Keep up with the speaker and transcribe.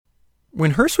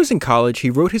When Hearst was in college, he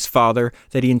wrote his father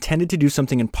that he intended to do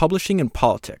something in publishing and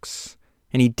politics.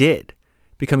 And he did,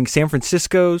 becoming San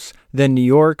Francisco's, then New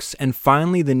York's, and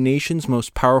finally the nation's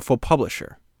most powerful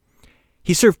publisher.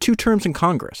 He served 2 terms in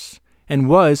Congress and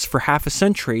was, for half a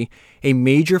century, a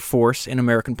major force in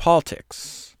American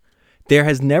politics. There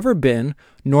has never been,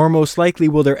 nor most likely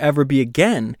will there ever be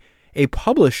again, a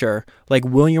publisher like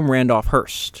William Randolph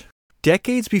Hearst.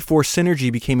 Decades before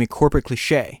synergy became a corporate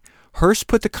cliché, Hearst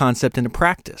put the concept into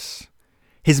practice.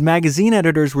 His magazine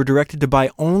editors were directed to buy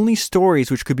only stories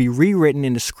which could be rewritten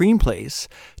into screenplays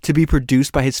to be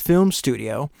produced by his film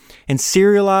studio and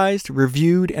serialized,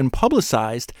 reviewed, and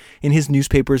publicized in his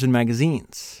newspapers and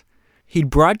magazines. He'd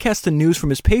broadcast the news from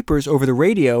his papers over the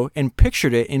radio and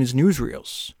pictured it in his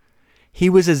newsreels. He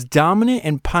was as dominant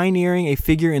and pioneering a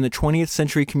figure in the 20th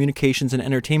century communications and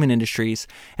entertainment industries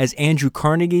as Andrew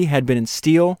Carnegie had been in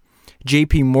steel,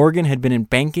 J.P. Morgan had been in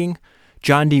banking,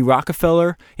 John D.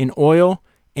 Rockefeller in oil,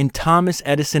 and Thomas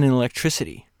Edison in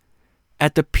electricity.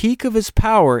 At the peak of his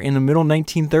power in the middle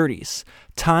 1930s,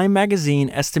 Time magazine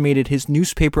estimated his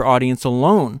newspaper audience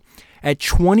alone at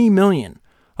 20 million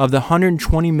of the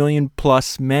 120 million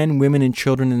plus men, women, and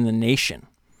children in the nation.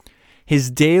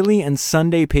 His daily and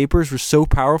Sunday papers were so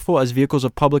powerful as vehicles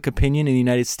of public opinion in the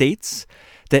United States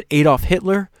that Adolf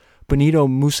Hitler, Benito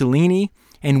Mussolini,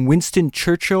 and Winston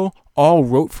Churchill all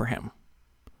wrote for him.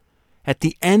 At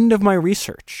the end of my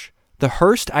research, the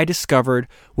Hearst I discovered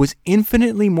was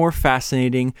infinitely more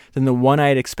fascinating than the one I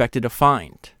had expected to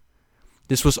find.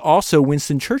 This was also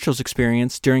Winston Churchill's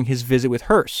experience during his visit with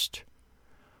Hearst.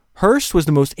 Hearst was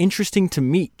the most interesting to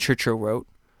meet, Churchill wrote.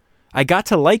 I got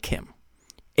to like him.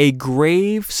 A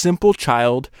grave, simple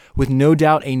child with no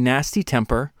doubt a nasty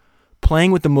temper,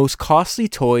 playing with the most costly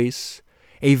toys,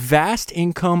 a vast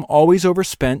income always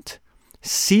overspent,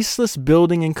 ceaseless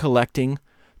building and collecting,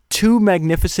 2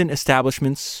 magnificent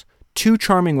establishments, 2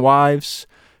 charming wives,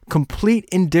 complete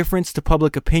indifference to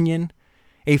public opinion,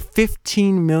 a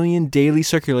 15 million daily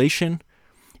circulation,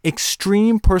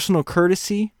 extreme personal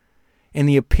courtesy, and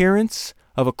the appearance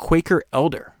of a Quaker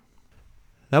elder.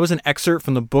 That was an excerpt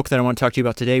from the book that I want to talk to you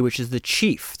about today, which is The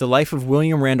Chief, The Life of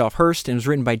William Randolph Hearst, and it was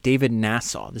written by David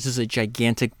Nasaw. This is a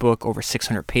gigantic book, over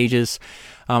 600 pages.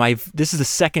 This is the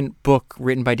second book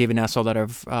written by David Nasaw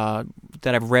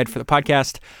that I've read for the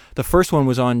podcast. The first one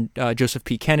was on Joseph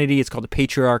P. Kennedy. It's called The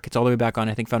Patriarch. It's all the way back on,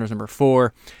 I think, Founders number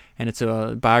 4, and it's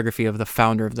a biography of the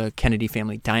founder of the Kennedy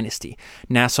family dynasty.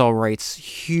 Nasaw writes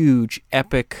huge,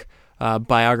 epic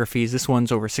biographies. This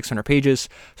one's over 600 pages,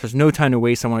 so there's no time to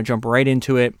waste. I want to jump right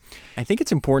into it. I think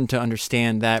it's important to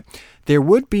understand that there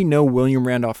would be no William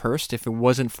Randolph Hearst if it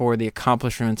wasn't for the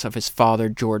accomplishments of his father,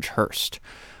 George Hearst.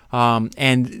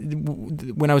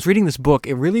 And when I was reading this book,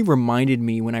 it really reminded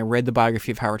me when I read the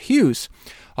biography of Howard Hughes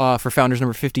for Founders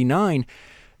number 59.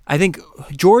 I think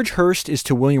George Hearst is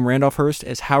to William Randolph Hearst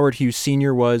as Howard Hughes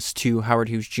Sr. was to Howard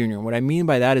Hughes Jr. What I mean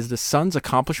by that is the son's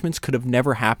accomplishments could have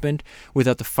never happened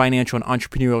without the financial and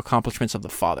entrepreneurial accomplishments of the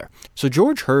father. So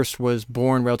George Hearst was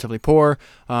born relatively poor.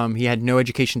 He had no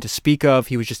education to speak of.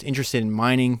 He was just interested in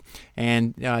mining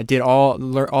and did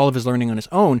all of his learning on his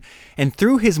own. And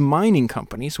through his mining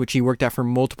companies, which he worked at for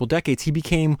multiple decades, he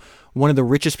became one of the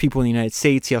richest people in the United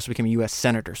States. He also became a U.S.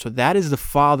 senator. So that is the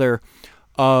father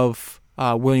of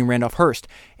William Randolph Hearst.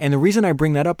 And the reason I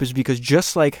bring that up is because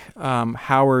just like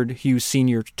Howard Hughes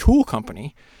Sr. Tool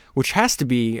Company, which has to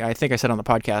be, I think I said on the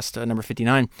podcast, number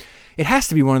 59, it has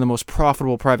to be one of the most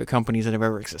profitable private companies that have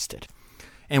ever existed.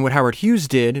 And what Howard Hughes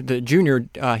did, the junior,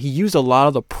 he used a lot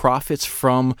of the profits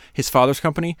from his father's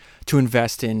company to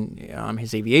invest in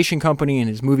his aviation company and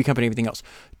his movie company and everything else.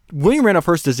 William Randolph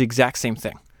Hearst does the exact same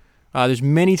thing. There's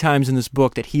many times in this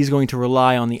book that he's going to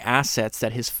rely on the assets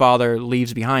that his father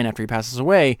leaves behind after he passes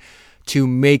away to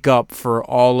make up for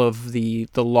all of the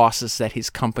losses that his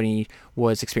company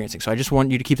was experiencing. So I just want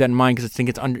you to keep that in mind because I think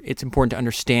it's important to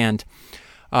understand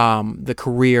the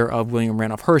career of William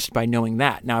Randolph Hearst by knowing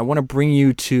that. Now, I want to bring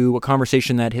you to a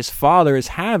conversation that his father is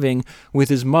having with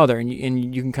his mother, and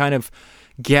you can kind of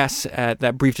guess at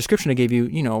that brief description I gave you.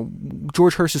 You know,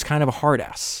 George Hearst is kind of a hard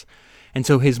ass. And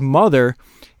so his mother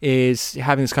is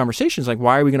having this conversation. It's like,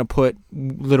 why are we going to put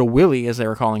little Willie, as they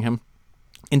were calling him,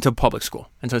 into public school?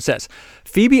 And so it says,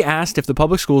 Phoebe asked if the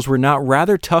public schools were not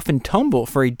rather tough and tumble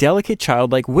for a delicate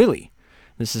child like Willie.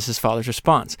 This is his father's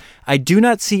response. I do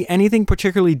not see anything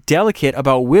particularly delicate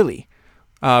about Willie,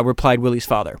 replied Willie's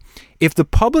father. If the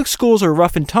public schools are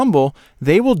rough and tumble,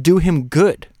 they will do him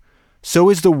good. So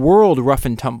is the world rough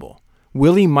and tumble.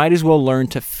 Willie might as well learn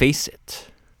to face it.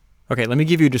 Okay, let me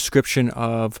give you a description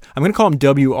of, I'm going to call him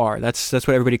WR. That's what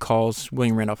everybody calls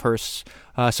William Randolph Hearst.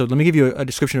 So let me give you a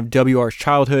description of WR's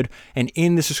childhood, and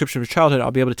in this description of his childhood,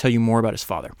 I'll be able to tell you more about his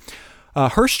father.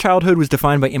 Hearst's childhood was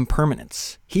defined by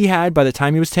impermanence. He had, by the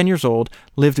time he was 10 years old,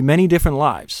 lived many different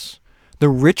lives. The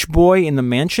rich boy in the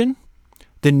mansion,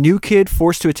 the new kid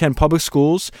forced to attend public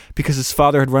schools because his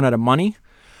father had run out of money,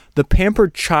 the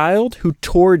pampered child who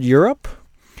toured Europe,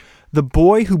 the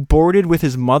boy who boarded with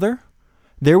his mother.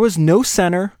 There was no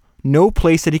center, no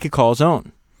place that he could call his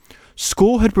own.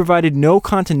 School had provided no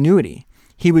continuity.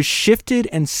 He was shifted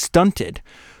and stunted,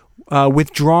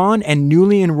 withdrawn and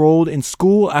newly enrolled in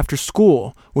school after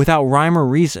school without rhyme or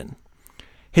reason.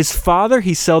 His father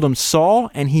he seldom saw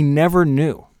and he never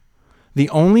knew. The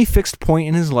only fixed point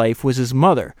in his life was his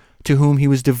mother, to whom he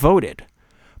was devoted.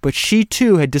 But she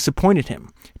too had disappointed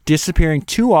him, disappearing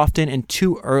too often and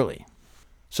too early.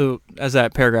 So, as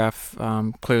that paragraph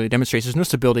clearly demonstrates, there's no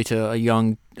stability to a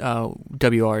young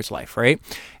WR's life, right?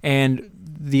 And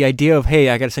the idea of, hey,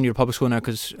 I got to send you to public school now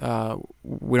because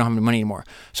we don't have any money anymore.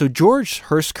 So, George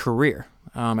Hearst's career,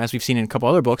 as we've seen in a couple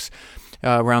other books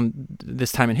around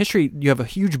this time in history, you have a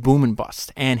huge boom and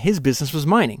bust, and his business was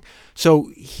mining.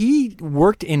 So, he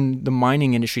worked in the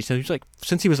mining industry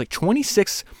since he was like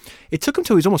 26. It took him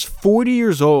till he was almost 40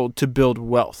 years old to build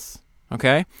wealth,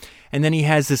 okay? And then he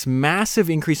has this massive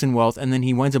increase in wealth, and then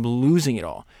he winds up losing it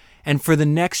all. And for the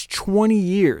next 20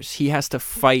 years, he has to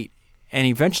fight, and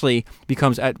eventually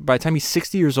becomes, by the time he's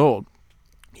 60 years old,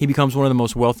 he becomes one of the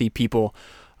most wealthy people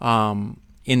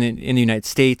in the United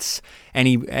States. And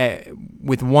he,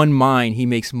 with one mine, he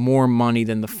makes more money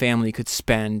than the family could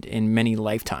spend in many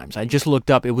lifetimes. I just looked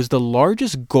up; it was the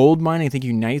largest gold mine, I think,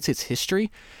 in United States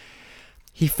history.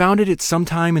 He founded it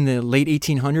sometime in the late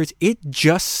 1800s. It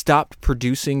just stopped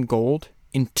producing gold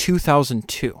in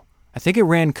 2002. I think it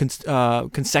ran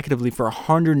consecutively for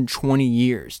 120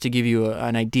 years, to give you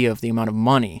an idea of the amount of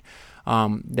money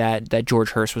that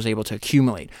George Hearst was able to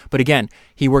accumulate. But again,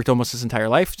 he worked almost his entire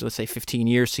life, so let's say 15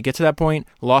 years to get to that point,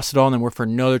 lost it all, and then worked for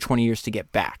another 20 years to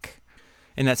get back.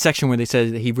 In that section where they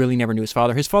said that he really never knew his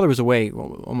father was away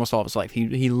almost all of his life.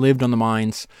 He lived on the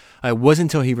mines. It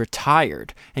wasn't until he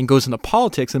retired and goes into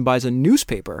politics and buys a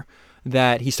newspaper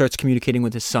that he starts communicating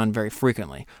with his son very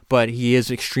frequently. But he is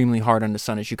extremely hard on his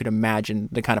son, as you could imagine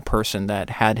the kind of person that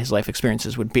had his life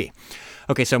experiences would be.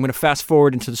 Okay, so I'm going to fast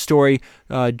forward into the story.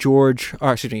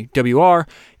 WR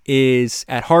is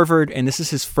at Harvard, and this is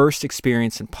his first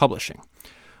experience in publishing.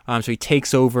 So he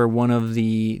takes over one of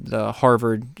the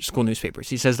Harvard school newspapers.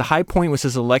 He says the high point was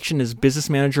his election as business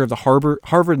manager of the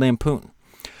Harvard Lampoon.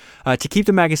 To keep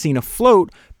the magazine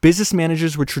afloat, business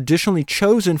managers were traditionally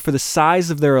chosen for the size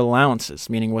of their allowances,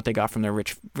 meaning what they got from their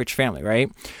rich family,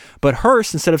 right? But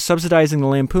Hearst, instead of subsidizing the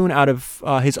Lampoon out of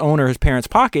his own or his parents'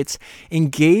 pockets,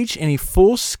 engaged in a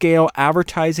full-scale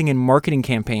advertising and marketing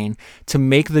campaign to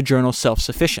make the journal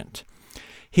self-sufficient.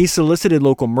 He solicited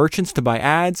local merchants to buy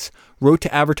ads, wrote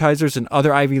to advertisers in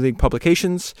other Ivy League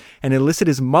publications, and enlisted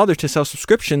his mother to sell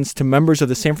subscriptions to members of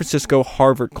the San Francisco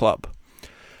Harvard Club.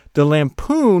 The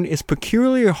Lampoon is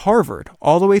peculiarly Harvard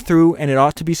all the way through, and it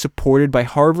ought to be supported by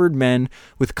Harvard men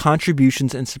with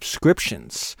contributions and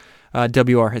subscriptions,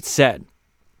 WR had said.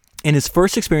 In his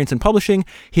first experience in publishing,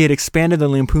 he had expanded the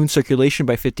Lampoon circulation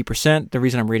by 50%. The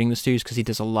reason I'm reading this to you is because he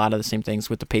does a lot of the same things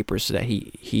with the papers that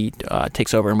he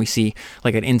takes over, and we see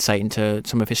like an insight into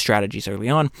some of his strategies early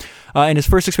on. In his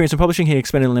first experience in publishing, he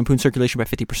expanded the Lampoon circulation by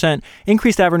 50%,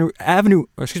 increased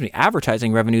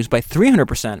advertising revenues by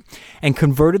 300%, and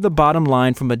converted the bottom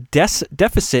line from a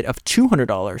deficit of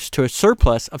 $200 to a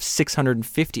surplus of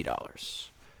 $650.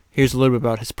 Here's a little bit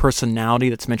about his personality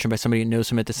that's mentioned by somebody who knows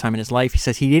him at this time in his life. He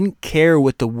says he didn't care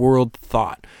what the world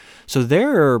thought. So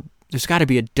there's got to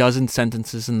be a dozen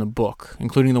sentences in the book,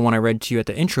 including the one I read to you at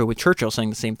the intro with Churchill saying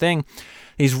the same thing.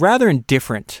 He's rather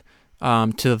indifferent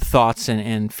to the thoughts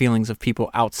and feelings of people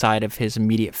outside of his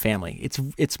immediate family.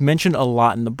 It's mentioned a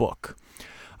lot in the book.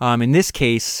 In this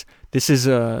case, this is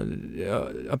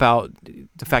about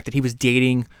the fact that he was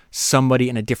dating somebody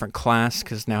in a different class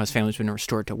because now his family's been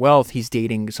restored to wealth. He's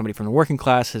dating somebody from the working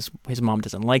class. His mom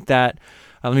doesn't like that.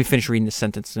 Let me finish reading this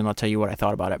sentence and I'll tell you what I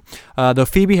thought about it. Though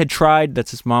Phoebe had tried,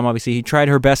 that's his mom obviously, he tried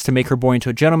her best to make her boy into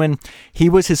a gentleman. He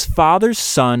was his father's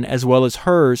son as well as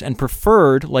hers and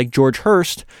preferred, like George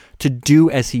Hearst, to do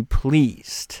as he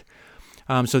pleased.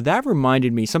 So that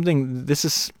reminded me something,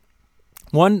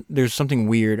 there's something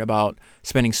weird about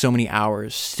spending so many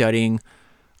hours studying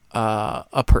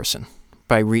a person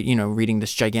by reading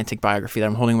this gigantic biography that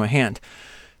I'm holding in my hand.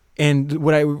 And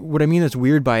what I mean that's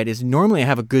weird by it is normally I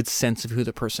have a good sense of who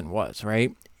the person was,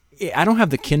 right? I don't have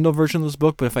the Kindle version of this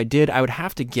book, but if I did, I would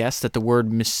have to guess that the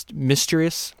word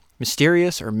mysterious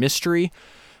or mystery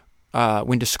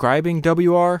when describing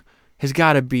WR has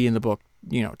got to be in the book,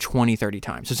 20, 30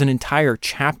 times. There's an entire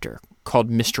chapter called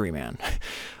Mystery Man.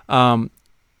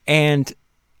 And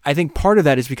I think part of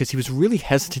that is because he was really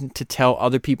hesitant to tell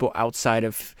other people outside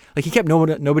of, he kept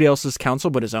nobody else's counsel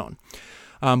but his own.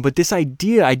 But this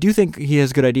idea, I do think he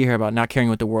has a good idea here about not caring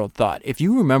what the world thought. If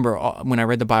you remember when I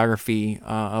read the biography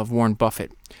of Warren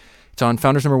Buffett, it's on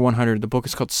Founders Number 100. The book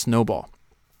is called Snowball.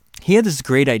 He had this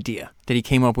great idea that he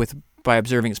came up with by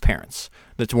observing his parents.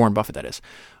 That's Warren Buffett, that is.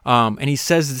 And he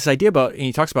says this idea about, and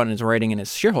he talks about it in his writing and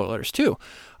his shareholder letters too,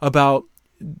 about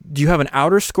do you have an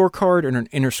outer scorecard or an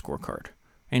inner scorecard?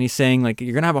 And he's saying you're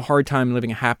going to have a hard time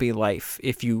living a happy life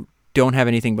if you don't have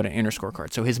anything but an inner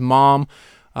scorecard. So his mom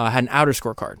had an outer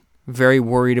scorecard, very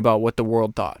worried about what the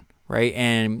world thought, right?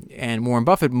 And Warren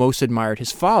Buffett most admired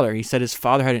his father. He said his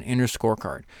father had an inner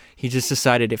scorecard. He just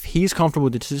decided if he's comfortable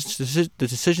with the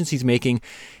decisions he's making,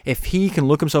 if he can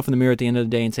look himself in the mirror at the end of the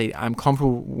day and say, I'm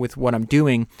comfortable with what I'm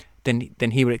doing,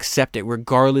 then he would accept it,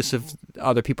 regardless if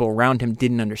other people around him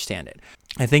didn't understand it.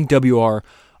 I think WR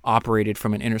operated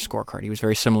from an inner scorecard. He was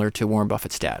very similar to Warren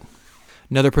Buffett's dad.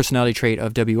 Another personality trait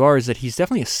of WR is that he's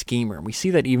definitely a schemer. We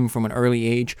see that even from an early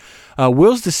age.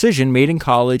 Will's decision, made in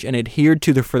college and adhered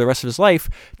to for the rest of his life,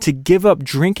 to give up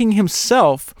drinking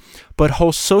himself, but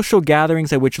host social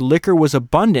gatherings at which liquor was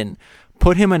abundant,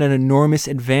 put him at an enormous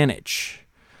advantage.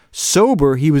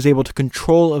 Sober, he was able to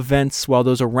control events while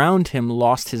those around him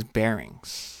lost his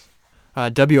bearings.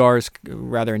 WR is a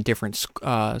rather indifferent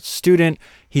student.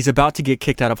 He's about to get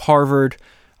kicked out of Harvard.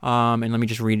 And let me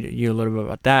just read you a little bit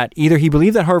about that. Either he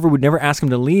believed that Harvard would never ask him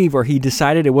to leave, or he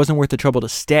decided it wasn't worth the trouble to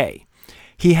stay.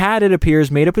 He had, it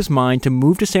appears, made up his mind to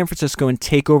move to San Francisco and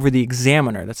take over the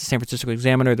Examiner. That's the San Francisco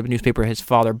Examiner, the newspaper his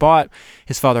father bought.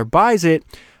 His father buys it,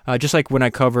 just like when I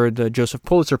covered the Joseph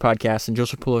Pulitzer podcast, and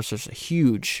Joseph Pulitzer's a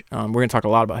huge, we're going to talk a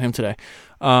lot about him today.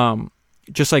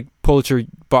 Just like Pulitzer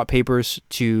bought papers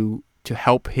to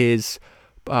help his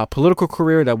political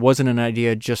career, that wasn't an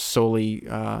idea just solely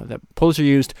that Pulitzer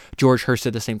used. George Hearst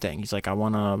did the same thing. He's like, I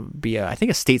want to be I think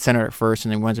a state senator at first,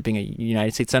 and then winds up being a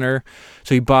United States senator.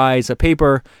 So he buys a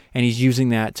paper, and he's using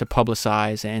that to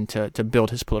publicize and to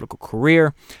build his political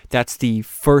career. That's the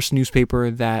first newspaper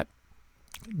that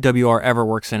WR ever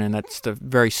works in, and that's the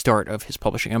very start of his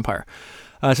publishing empire.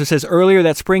 So it says, earlier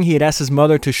that spring, he had asked his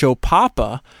mother to show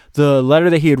Papa the letter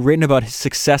that he had written about his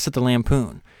success at the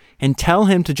Lampoon, and tell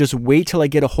him to just wait till I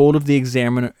get a hold of the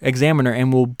Examiner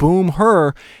and we'll boom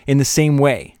her in the same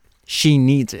way. She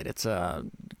needs it. It's a,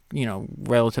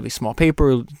 relatively small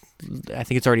paper. I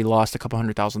think it's already lost a couple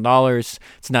 $100,000.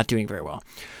 It's not doing very well.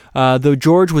 Though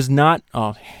George was not,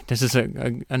 this is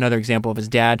another example of his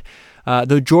dad.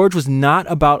 Though George was not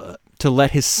about to let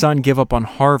his son give up on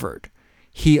Harvard,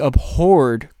 he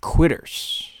abhorred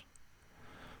quitters.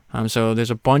 So there's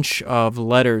a bunch of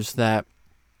letters that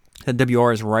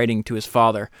WR is writing to his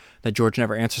father that George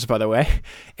never answers, by the way.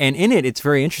 And in it, it's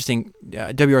very interesting.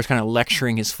 WR is kind of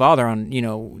lecturing his father on,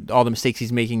 all the mistakes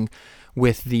he's making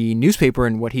with the newspaper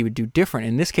and what he would do different.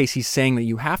 In this case, he's saying that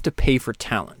you have to pay for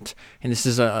talent. And this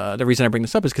is the reason I bring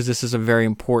this up is because this is a very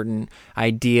important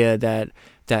idea that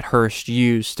Hearst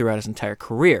used throughout his entire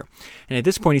career. And at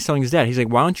this point, he's telling his dad, he's like,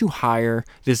 why don't you hire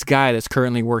this guy that's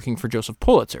currently working for Joseph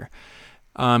Pulitzer?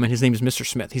 And his name is Mr.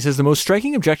 Smith. He says, the most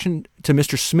striking objection to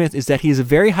Mr. Smith is that he is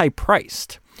very high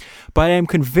priced. But I am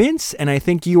convinced, and I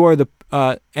think you are that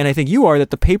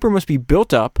the paper must be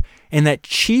built up, and that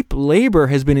cheap labor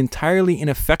has been entirely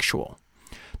ineffectual.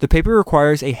 The paper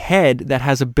requires a head that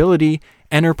has ability,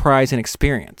 enterprise, and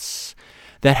experience.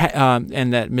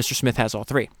 And that Mr. Smith has all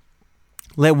three.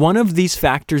 Let one of these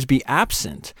factors be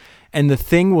absent, and the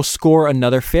thing will score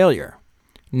another failure.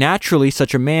 Naturally,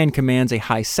 such a man commands a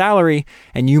high salary,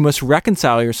 and you must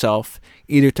reconcile yourself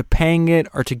either to paying it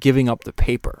or to giving up the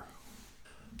paper.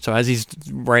 So as he's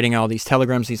writing all these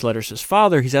telegrams, these letters to his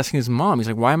father, he's asking his mom, he's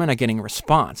like, why am I not getting a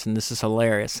response? And this is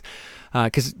hilarious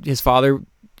because his father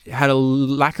had a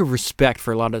lack of respect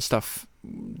for a lot of the stuff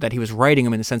that he was writing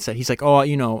him, in the sense that he's like,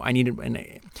 I needed... And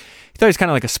he thought he was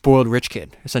kind of like a spoiled rich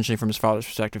kid, essentially, from his father's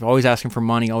perspective. Always asking for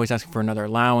money, always asking for another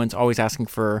allowance, always asking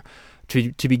for...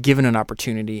 to be given an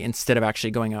opportunity instead of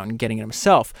actually going out and getting it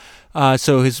himself.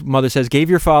 So his mother says, gave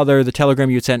your father the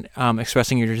telegram you had sent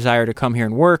expressing your desire to come here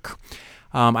and work.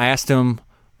 I asked him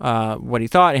what he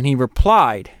thought, and he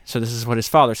replied, so this is what his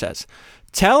father says,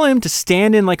 tell him to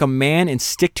stand in like a man and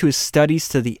stick to his studies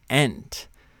to the end.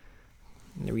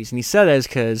 And the reason he said that is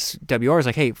because WR is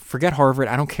like, hey, forget Harvard.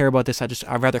 I don't care about this.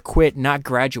 I'd rather quit, not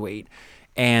graduate,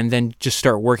 and then just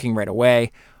start working right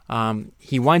away.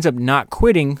 He winds up not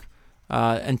quitting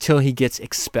until he gets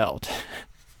expelled.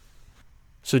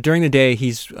 So during the day,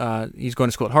 he's going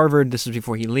to school at Harvard. This is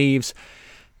before he leaves.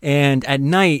 And at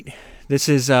night, this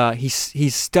is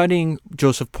he's studying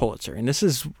Joseph Pulitzer. And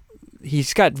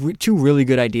he's got two really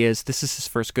good ideas. This is his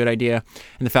first good idea.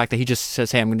 And the fact that he just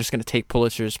says, hey, I'm just going to take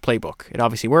Pulitzer's playbook. It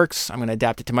obviously works. I'm going to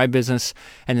adapt it to my business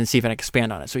and then see if I can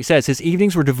expand on it. So he says his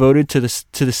evenings were devoted to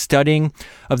the studying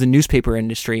of the newspaper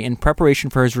industry in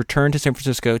preparation for his return to San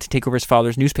Francisco to take over his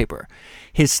father's newspaper.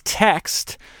 His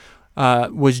text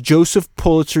was Joseph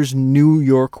Pulitzer's New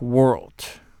York World.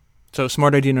 So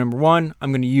smart idea number one,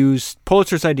 I'm going to use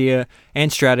Pulitzer's idea and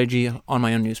strategy on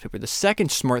my own newspaper. The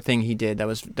second smart thing he did that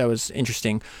was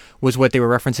interesting was what they were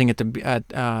referencing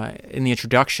in the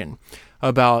introduction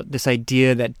about this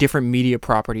idea that different media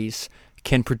properties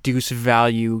can produce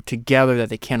value together that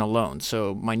they can't alone.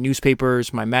 So my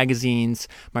newspapers, my magazines,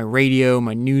 my radio,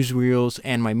 my newsreels,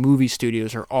 and my movie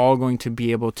studios are all going to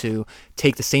be able to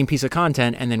take the same piece of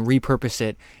content and then repurpose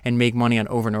it and make money on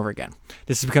over and over again.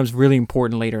 This becomes really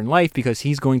important later in life because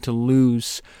he's going to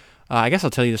lose, I guess I'll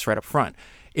tell you this right up front.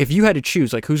 If you had to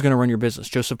choose, like, who's going to run your business,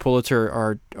 Joseph Pulitzer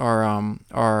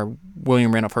or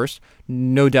William Randolph Hearst,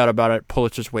 no doubt about it,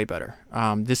 Pulitzer's way better.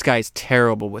 This guy's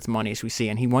terrible with money, as we see,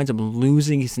 and he winds up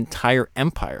losing his entire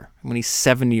empire when he's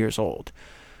 70 years old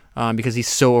because he's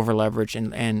so over-leveraged,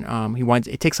 and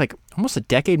it takes like almost a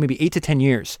decade, maybe 8 to 10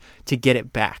 years to get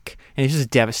it back, and it's just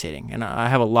devastating, and I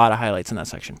have a lot of highlights in that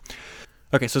section.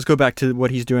 Okay, so let's go back to what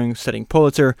he's doing, studying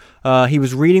Pulitzer. He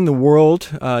was reading The World,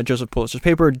 Joseph Pulitzer's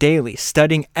paper, daily,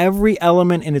 studying every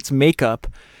element in its makeup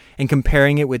and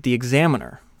comparing it with the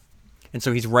Examiner. And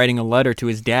so he's writing a letter to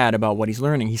his dad about what he's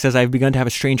learning. He says, I've begun to have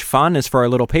a strange fondness for our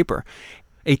little paper,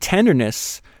 a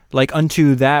tenderness like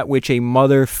unto that which a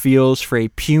mother feels for a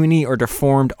puny or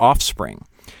deformed offspring,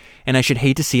 and I should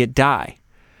hate to see it die.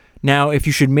 Now, if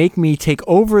you should make me take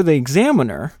over the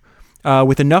Examiner,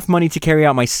 with enough money to carry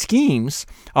out my schemes,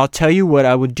 I'll tell you what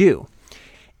I would do.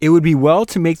 It would be well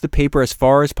to make the paper as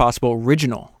far as possible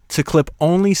original, to clip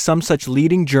only some such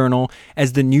leading journal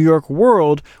as the New York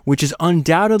World, which is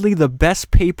undoubtedly the best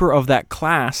paper of that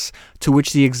class to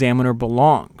which the Examiner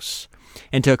belongs.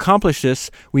 And to accomplish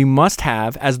this, we must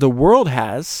have, as the world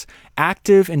has,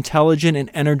 active, intelligent, and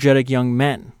energetic young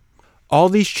men. All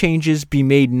these changes be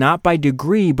made not by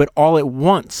degree, but all at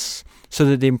once, so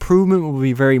that the improvement will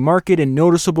be very marked and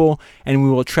noticeable, and we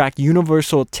will attract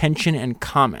universal attention and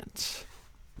comment.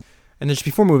 And just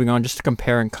before moving on, just to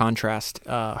compare and contrast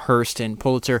Hearst and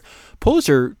Pulitzer.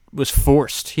 Pulitzer was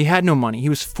forced. He had no money. He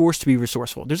was forced to be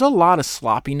resourceful. There's a lot of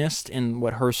sloppiness in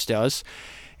what Hearst does,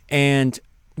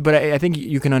 but I think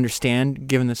you can understand,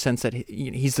 given the sense that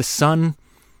he's the son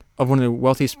of one of the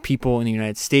wealthiest people in the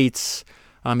United States.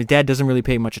 His dad doesn't really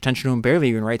pay much attention to him, barely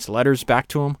even writes letters back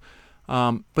to him.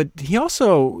 But he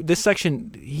also, this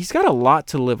section, he's got a lot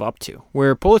to live up to,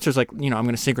 where Pulitzer's like, I'm going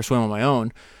to sink or swim on my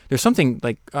own. There's something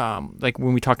like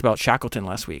when we talked about Shackleton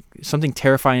last week, something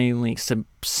terrifyingly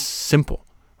simple,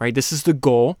 right? This is the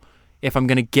goal. If we're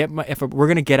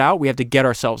going to get out, we have to get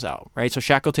ourselves out, right? So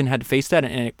Shackleton had to face that,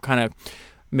 and it kind of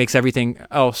makes everything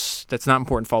else that's not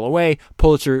important fall away.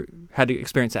 Pulitzer had to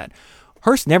experience that.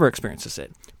 Hearst never experiences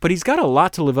it, but he's got a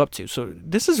lot to live up to. So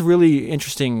this is a really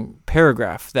interesting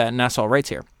paragraph that Nassau writes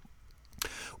here.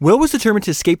 Will was determined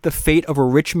to escape the fate of a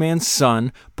rich man's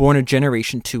son born a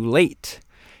generation too late.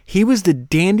 He was the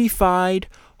dandified,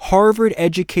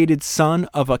 Harvard-educated son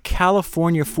of a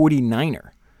California 49er.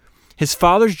 His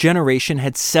father's generation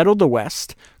had settled the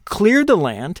West, cleared the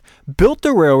land, built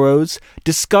the railroads,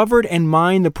 discovered and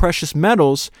mined the precious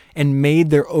metals, and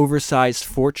made their oversized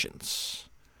fortunes.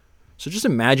 So just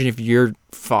imagine if your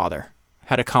father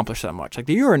had accomplished that much. Like,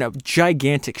 you're in a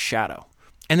gigantic shadow.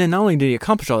 And then not only did he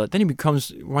accomplish all that, then he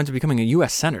winds up becoming a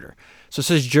U.S. senator. So it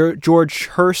says George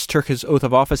Hearst took his oath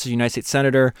of office as a United States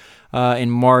senator in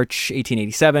March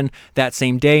 1887. That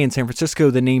same day in San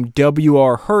Francisco, the name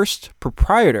W.R. Hearst,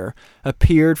 proprietor,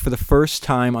 appeared for the first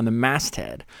time on the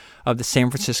masthead of the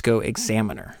San Francisco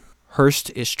Examiner.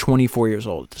 Hearst is 24 years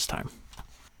old at this time.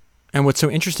 And what's so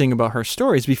interesting about Hearst's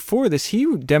story is before this,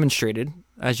 he demonstrated,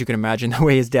 as you can imagine, the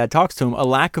way his dad talks to him, a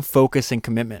lack of focus and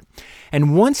commitment.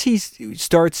 And once he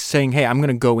starts saying, hey, I'm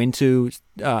going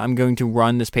to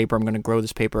run this paper, I'm going to grow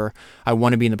this paper, I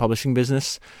want to be in the publishing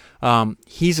business,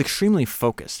 he's extremely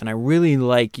focused. And I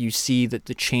really you see that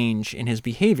the change in his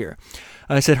behavior.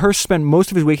 I said Hearst spent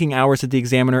most of his waking hours at the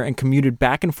Examiner and commuted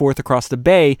back and forth across the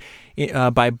bay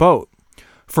by boat.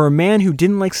 For a man who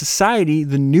didn't like society,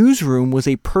 the newsroom was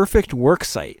a perfect work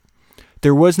site.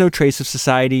 There was no trace of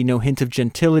society, no hint of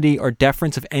gentility or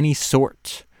deference of any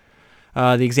sort.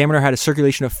 The Examiner had a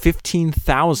circulation of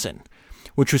 15,000,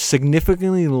 which was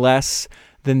significantly less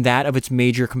than that of its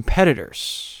major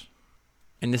competitors.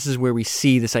 And this is where we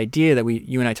see this idea that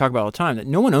you and I talk about all the time, that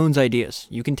no one owns ideas.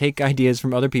 You can take ideas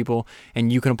from other people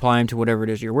and you can apply them to whatever it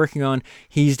is you're working on.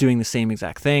 He's doing the same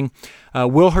exact thing.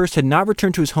 Will Hearst had not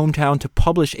returned to his hometown to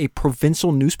publish a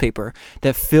provincial newspaper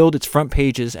that filled its front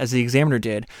pages, as the Examiner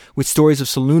did, with stories of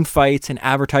saloon fights and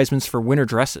advertisements for winter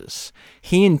dresses.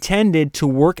 He intended to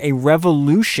work a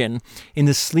revolution in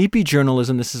the sleepy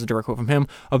journalism, this is a direct quote from him,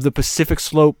 of the Pacific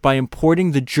Slope by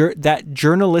importing that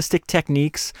journalistic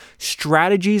techniques,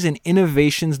 strategies, and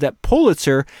innovations that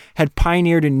Pulitzer had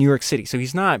pioneered in New York City. So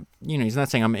he's not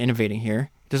saying I'm innovating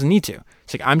here. He doesn't need to.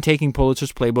 It's like, I'm taking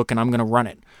Pulitzer's playbook and I'm going to run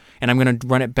it. And I'm going to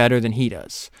run it better than he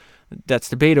does. That's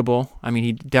debatable. I mean,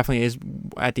 he definitely is,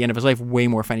 at the end of his life, way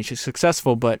more financially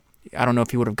successful, but I don't know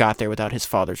if he would have got there without his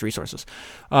father's resources.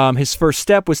 His first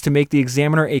step was to make the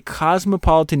Examiner a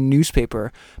cosmopolitan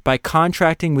newspaper by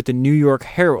contracting with the New York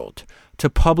Herald to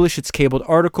publish its cabled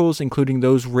articles, including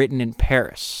those written in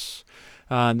Paris.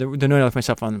 The note I left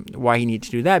myself on why he needed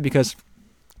to do that, because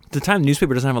at the time, the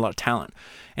newspaper doesn't have a lot of talent.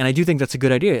 And I do think that's a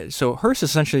good idea. So Hearst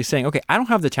is essentially saying, okay, I don't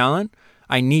have the talent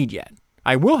I need yet.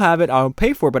 I will have it, I'll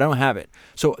pay for it, but I don't have it.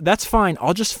 So that's fine.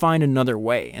 I'll just find another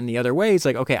way. And the other way is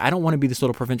like, okay, I don't want to be this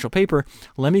little provincial paper.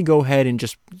 Let me go ahead and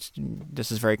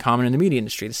this is very common in the media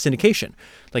industry, the syndication.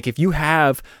 Like if you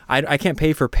have, I can't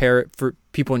pay for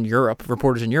people in Europe,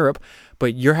 reporters in Europe,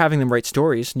 but you're having them write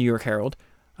stories, New York Herald.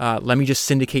 Let me just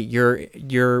syndicate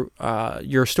your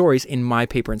stories in my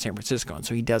paper in San Francisco. And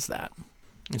so he does that.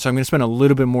 And so I'm going to spend a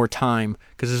little bit more time,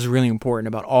 because this is really important,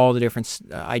 about all the different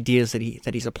ideas that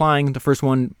he's applying. The first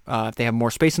one, if they have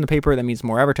more space in the paper, that means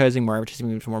more advertising. More advertising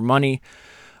means more money.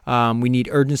 We need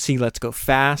urgency. Let's go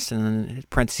fast. And then in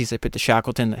parentheses, I put to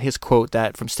Shackleton, his quote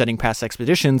that from studying past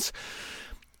expeditions,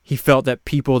 he felt that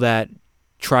people that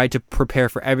tried to prepare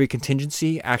for every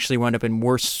contingency actually wound up in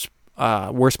worse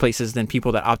places than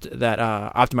people that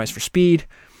optimize for speed.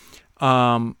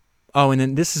 And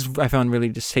then this is I found really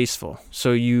distasteful.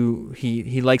 So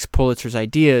he likes Pulitzer's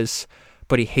ideas,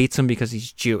 but he hates him because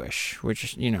he's Jewish,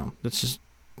 which, that's just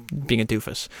being a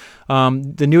doofus.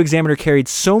 The New Examiner carried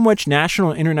so much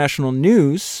national and international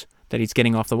news that he's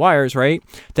getting off the wires, right,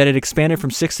 that it expanded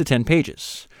from 6 to 10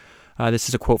 pages. This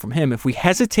is a quote from him. If we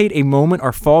hesitate a moment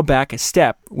or fall back a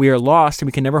step, we are lost and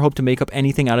we can never hope to make up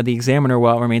anything out of the Examiner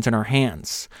while it remains in our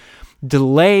hands.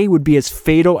 Delay would be as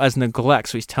fatal as neglect.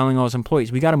 So he's telling all his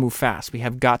employees, we got to move fast. We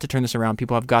have got to turn this around.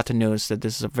 People have got to notice that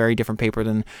this is a very different paper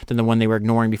than the one they were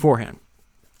ignoring beforehand.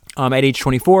 At age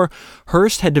 24,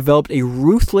 Hearst had developed a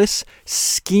ruthless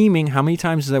scheming. How many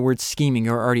times has that word scheming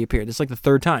already appeared? This is like the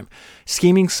third time.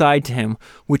 Scheming side to him,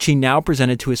 which he now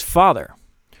presented to his father.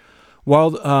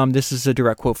 While this is a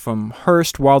direct quote from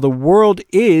Hearst, while the world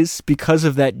is, because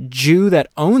of that Jew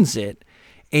that owns it,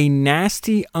 a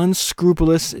nasty,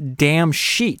 unscrupulous damn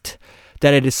sheet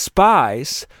that I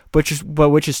despise, but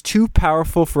which is too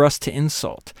powerful for us to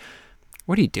insult.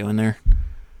 What are you doing there?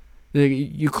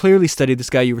 You clearly studied this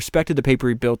guy. You respected the paper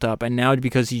he built up, and now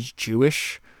because he's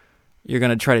Jewish, you're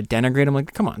going to try to denigrate him?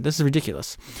 Like, come on, this is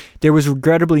ridiculous. There was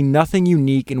regrettably nothing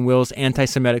unique in Will's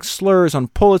anti-Semitic slurs on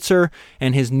Pulitzer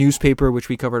and his newspaper, which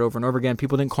we covered over and over again.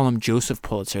 People didn't call him Joseph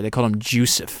Pulitzer. They called him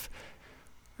Joseph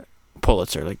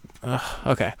Pulitzer.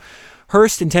 Okay.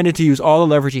 Hearst intended to use all the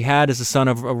leverage he had as the son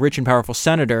of a rich and powerful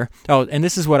senator. Oh, and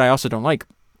this is what I also don't like.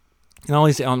 Not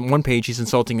only on one page he's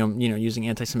insulting him, using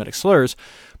anti-Semitic slurs,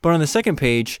 but on the second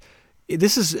page,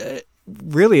 this is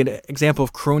really an example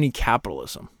of crony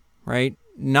capitalism, right?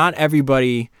 Not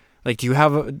everybody, like, do you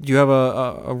have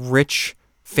a rich,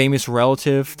 famous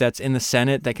relative that's in the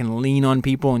Senate that can lean on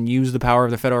people and use the power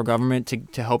of the federal government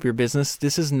to help your business?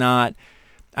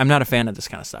 I'm not a fan of this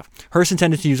kind of stuff. Hearst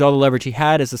intended to use all the leverage he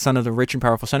had as the son of the rich and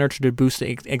powerful senator to boost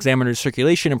the Examiner's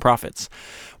circulation and profits.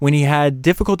 When he had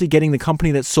difficulty getting the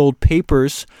company that sold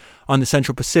papers on the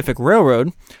Central Pacific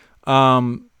Railroad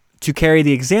to carry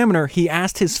the Examiner, he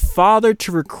asked his father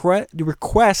to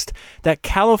request that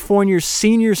California's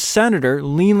senior senator,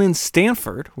 Leland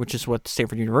Stanford, which is what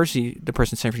Stanford University, the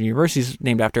person Stanford University is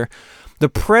named after, the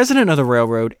president of the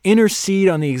railroad, intercede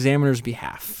on the Examiner's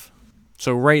behalf.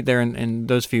 So right there in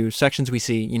those few sections we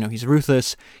see, he's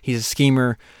ruthless, he's a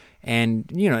schemer, and,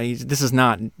 this is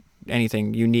not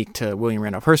anything unique to William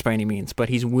Randolph Hearst by any means, but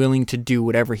he's willing to do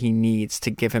whatever he needs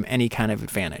to give him any kind of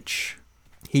advantage.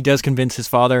 He does convince his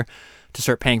father to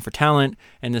start paying for talent,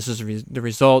 and this is the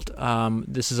result.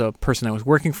 This is a person that was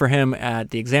working for him at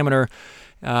the Examiner.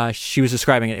 She was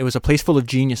describing it. It was a place full of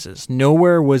geniuses.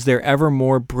 Nowhere was there ever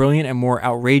more brilliant and more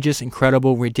outrageous,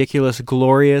 incredible, ridiculous,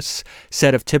 glorious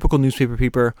set of typical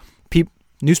newspaper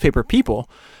newspaper people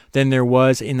than there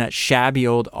was in that shabby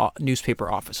old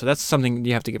newspaper office. So that's something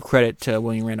you have to give credit to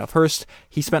William Randolph Hearst.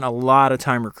 He spent a lot of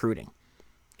time recruiting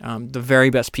the very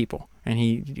best people, and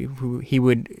he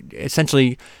would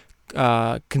essentially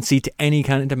concede to any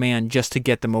kind of demand just to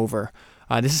get them over.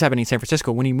 This is happening in San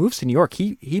Francisco. When he moves to New York,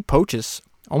 he poaches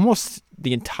almost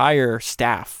the entire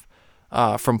staff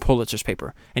from Pulitzer's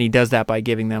paper, and he does that by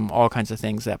giving them all kinds of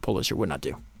things that Pulitzer would not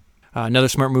do. Another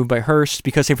smart move by Hearst,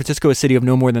 because San Francisco, a city of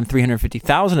no more than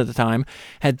 350,000 at the time,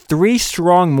 had 3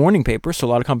 strong morning papers, so a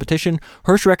lot of competition.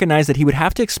 Hearst recognized that he would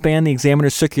have to expand the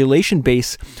Examiner's circulation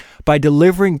base by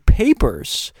delivering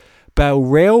papers by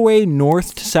railway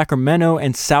north to Sacramento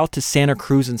and south to Santa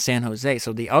Cruz and San Jose.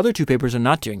 So the other 2 papers are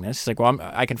not doing this. It's like, well,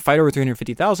 I can fight over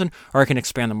 350,000, or I can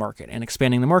expand the market. And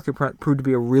expanding the market proved to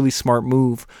be a really smart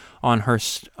move on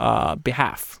Hearst's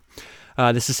behalf.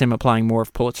 This is him applying more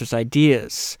of Pulitzer's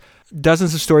ideas.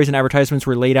 Dozens of stories and advertisements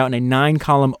were laid out in a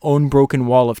 9-column unbroken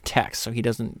wall of text. So he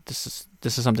doesn't. This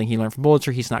is something he learned from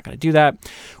Pulitzer. He's not going to do that.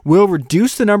 Will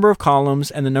reduced the number of columns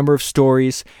and the number of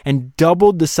stories and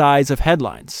doubled the size of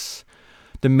headlines.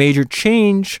 The major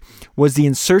change was the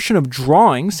insertion of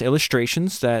drawings,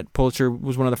 illustrations, that Pulitzer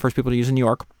was one of the first people to use in New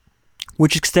York,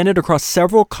 which extended across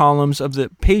several columns of the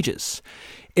pages.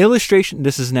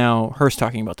 This is now Hearst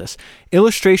talking about this.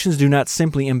 Illustrations do not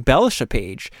simply embellish a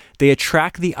page, they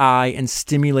attract the eye and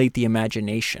stimulate the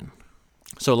imagination.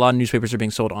 So a lot of newspapers are being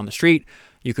sold on the street.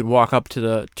 You could walk up to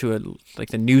the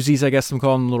newsies, I guess I'm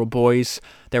calling them, little boys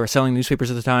that were selling newspapers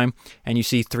at the time, and you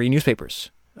see 3 newspapers.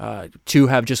 2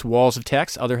 have just walls of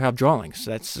text, other have drawings.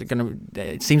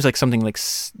 It seems like something like,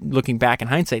 looking back in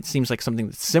hindsight, it seems like something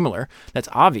that's similar, that's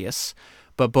obvious,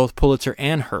 but both Pulitzer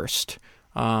and Hearst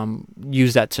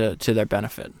use that to their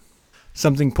benefit.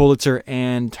 Something Pulitzer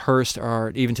and Hearst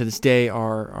are, even to this day,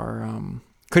 are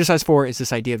criticized for is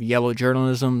this idea of yellow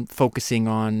journalism, focusing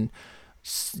on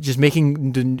just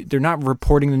they're not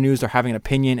reporting the news, they're having an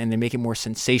opinion, and they make it more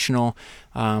sensational.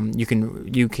 You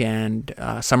can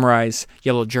summarize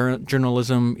yellow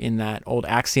journalism in that old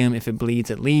axiom, if it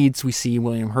bleeds, it leads. We see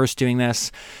William Hearst doing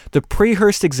this. The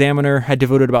pre-Hearst Examiner had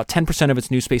devoted about 10% of its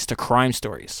news space to crime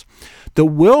stories. The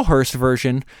Will Hearst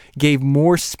version gave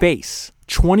more space,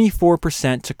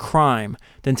 24% to crime,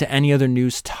 than to any other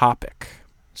news topic.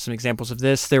 Some examples of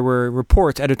this: there were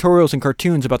reports, editorials, and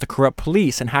cartoons about the corrupt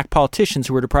police and hack politicians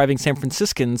who were depriving San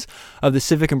Franciscans of the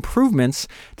civic improvements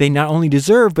they not only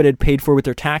deserved but had paid for with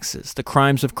their taxes. The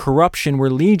crimes of corruption were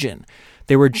legion.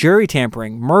 There were jury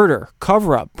tampering, murder,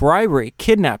 cover-up, bribery,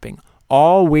 kidnapping,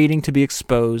 all waiting to be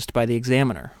exposed by the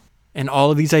Examiner. And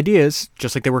all of these ideas,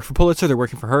 just like they worked for Pulitzer, they're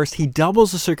working for Hearst. He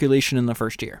doubles the circulation in the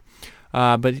first year.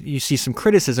 But you see some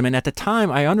criticism, and at the time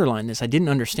I underlined this. I didn't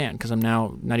understand because I'm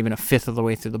now not even a fifth of the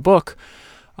way through the book.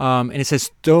 And it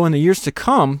says, though in the years to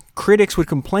come, critics would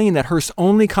complain that Hearst's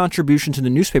only contribution to the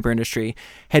newspaper industry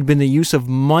had been the use of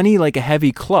money like a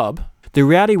heavy club. The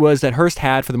reality was that Hearst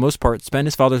had, for the most part, spent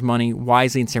his father's money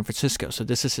wisely in San Francisco. So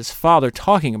this is his father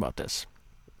talking about this.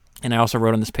 And I also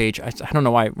wrote on this page, I don't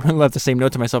know why I left the same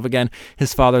note to myself again,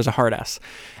 his father's a hard ass.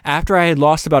 After I had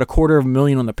lost about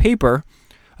 $250,000 on the paper,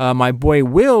 my boy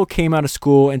Will came out of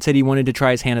school and said he wanted to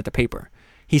try his hand at the paper.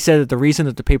 He said that the reason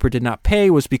that the paper did not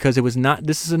pay was because it was not,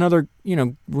 this is another,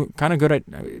 kind of good,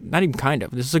 not even kind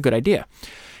of, this is a good idea.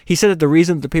 He said that the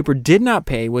reason that the paper did not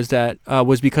pay was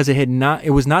because it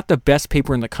was not the best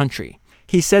paper in the country.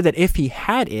 He said that if he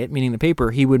had it, meaning the paper,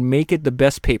 he would make it the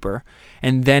best paper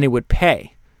and then it would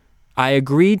pay. I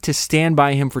agreed to stand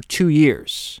by him for 2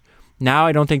 years. Now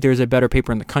I don't think there's a better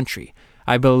paper in the country.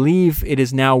 I believe it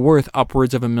is now worth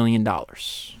upwards of $1 million.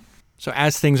 So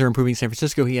as things are improving in San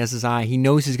Francisco, he has his eye. He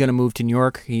knows he's going to move to New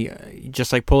York. He,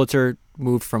 just like Pulitzer,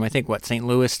 moved from, St.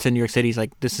 Louis to New York City. He's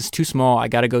like, this is too small. I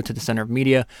got to go to the center of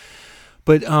media.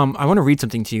 But I want to read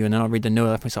something to you, and then I'll read the note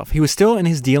I left myself. He was still in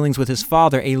his dealings with his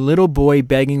father, a little boy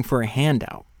begging for a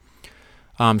handout.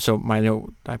 So my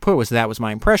note I put was, that was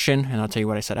my impression, and I'll tell you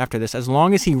what I said after this. As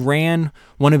long as he ran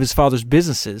one of his father's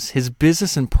businesses, his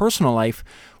business and personal life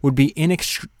would be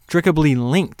inextricably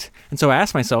linked. And so I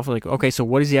asked myself, okay, so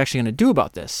what is he actually going to do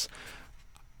about this?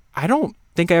 I don't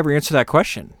think I ever answered that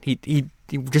question. He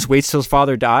just waits till his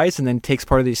father dies and then takes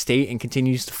part of the estate and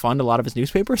continues to fund a lot of his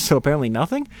newspapers, so apparently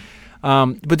nothing.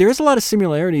 But there is a lot of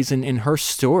similarities in Hearst's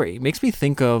story. It makes me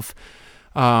think of...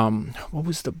 what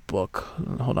was the book?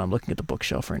 Hold on, I'm looking at the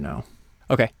bookshelf right now.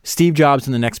 Okay, Steve Jobs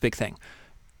and the Next Big Thing.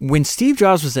 When Steve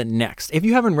Jobs was at Next, if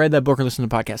you haven't read that book or listened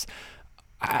to the podcast,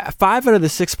 5 out of the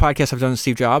 6 podcasts I've done with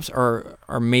Steve Jobs are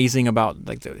amazing about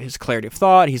his clarity of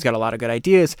thought. He's got a lot of good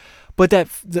ideas, but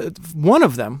one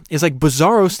of them is like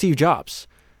bizarro Steve Jobs.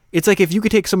 It's like if you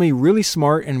could take somebody really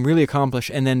smart and really accomplished,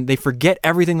 and then they forget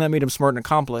everything that made them smart and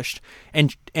accomplished,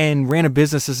 and ran a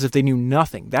business as if they knew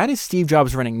nothing. That is Steve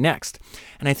Jobs running Next.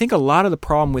 And I think a lot of the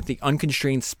problem with the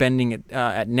unconstrained spending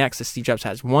at Next that Steve Jobs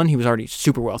has, one, he was already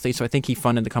super wealthy, so I think he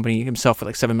funded the company himself for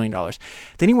like $7 million.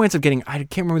 Then he winds up getting, I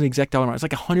can't remember the exact dollar amount, it's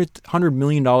like $100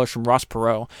 million from Ross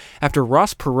Perot. After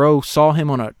Ross Perot saw him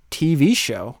on a TV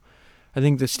show, I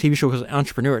think this TV show was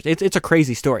Entrepreneurs. It's a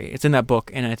crazy story. It's in that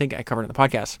book, and I think I covered it in the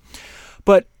podcast.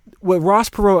 But what Ross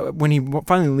Perot, when he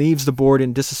finally leaves the board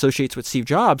and disassociates with Steve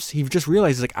Jobs, he just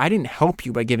realizes, like, I didn't help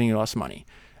you by giving you less money.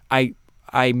 I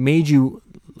made you,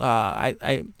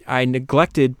 I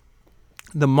neglected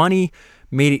the money,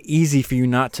 made it easy for you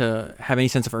not to have any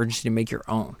sense of urgency to make your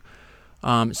own.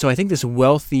 So I think this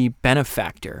wealthy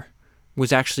benefactor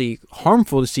was actually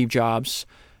harmful to Steve Jobs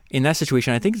in that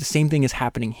situation. I think the same thing is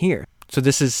happening here. So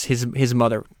this is his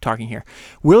mother talking here.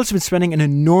 Will has been spending an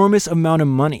enormous amount of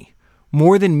money,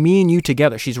 more than me and you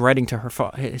together. She's writing to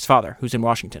his father, who's in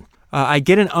Washington. I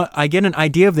get an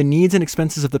idea of the needs and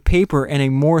expenses of the paper and a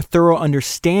more thorough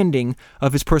understanding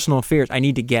of his personal affairs. I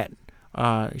need to get,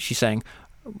 she's saying,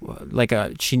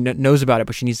 she knows about it,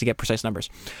 but she needs to get precise numbers.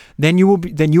 Then you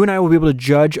and I will be able to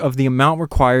judge of the amount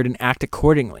required and act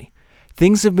accordingly.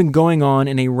 Things have been going on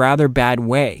in a rather bad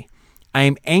way. I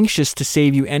am anxious to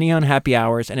save you any unhappy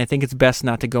hours, and I think it's best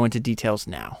not to go into details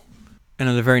now. And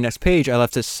on the very next page, I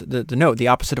left the note, the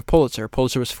opposite of Pulitzer.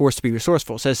 Pulitzer was forced to be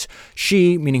resourceful. It says,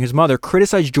 she, meaning his mother,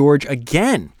 criticized George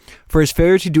again for his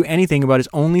failure to do anything about his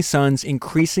only son's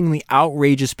increasingly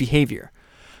outrageous behavior.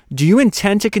 Do you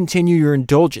intend to continue your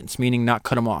indulgence, meaning not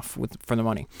cut him off from the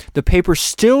money? The paper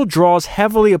still draws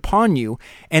heavily upon you,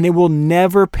 and it will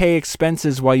never pay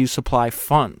expenses while you supply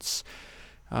funds.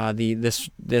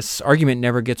 This argument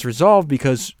never gets resolved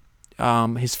because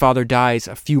his father dies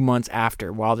a few months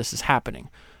after while this is happening.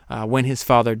 When his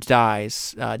father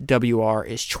dies, W.R.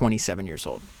 is 27 years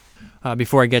old.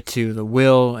 Before I get to the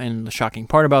will and the shocking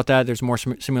part about that, there's more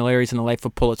similarities in the life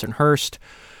of Pulitzer and Hearst.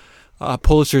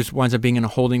 Pulitzer winds up being in a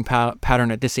holding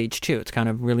pattern at this age too. It's kind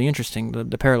of really interesting,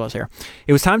 the parallels here.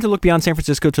 It was time to look beyond San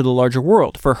Francisco to the larger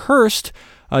world. For Hearst,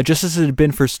 just as it had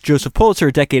been for Joseph Pulitzer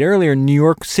a decade earlier, New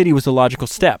York City was the logical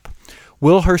step.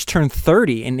 Will Hearst turned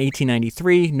 30 in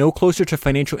 1893, no closer to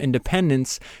financial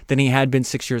independence than he had been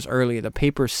 6 years earlier. The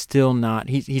paper's still not,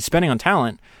 he's spending on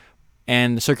talent,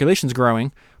 and the circulation's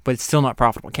growing, but it's still not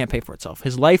profitable. It can't pay for itself.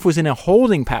 His life was in a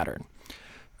holding pattern.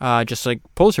 Just like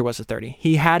Pulitzer was at 30.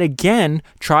 He had again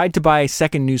tried to buy a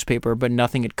second newspaper, but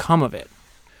nothing had come of it.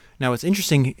 Now, what's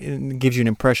interesting, it gives you an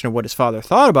impression of what his father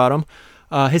thought about him.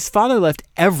 His father left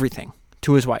everything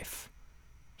to his wife.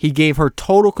 He gave her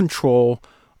total control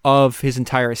of his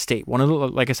entire estate.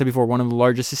 Like I said before, one of the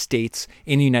largest estates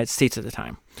in the United States at the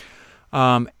time.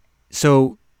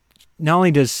 So not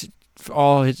only does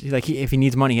all his, if he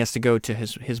needs money, he has to go to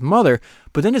his mother,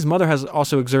 but then his mother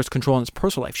also exerts control in his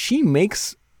personal life. She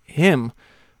makes him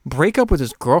break up with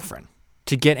his girlfriend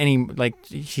to get any,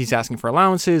 she's asking for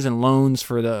allowances and loans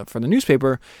for the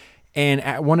newspaper,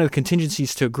 and one of the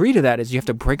contingencies to agree to that is you have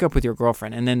to break up with your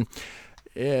girlfriend. And then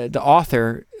the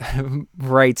author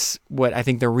writes what I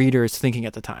think the reader is thinking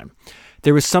at the time.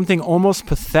 There was something almost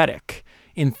pathetic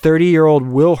in 30-year-old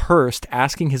Will Hearst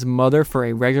asking his mother for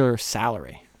a regular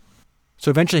salary. So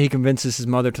eventually he convinces his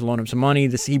mother to loan him some money.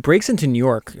 He breaks into New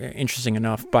York, interesting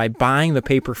enough, by buying the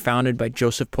paper founded by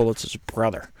Joseph Pulitzer's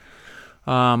brother.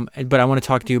 But I want to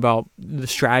talk to you about the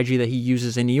strategy that he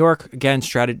uses in New York. Again,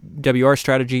 W.R.'s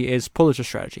strategy is Pulitzer's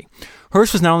strategy.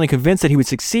 Hearst was not only convinced that he would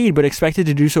succeed, but expected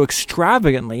to do so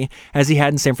extravagantly as he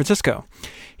had in San Francisco.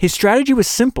 His strategy was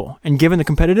simple, and given the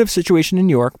competitive situation in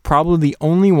New York, probably the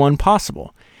only one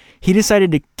possible. He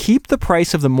decided to keep the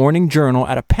price of the morning journal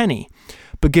at a penny,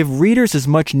 but give readers as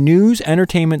much news,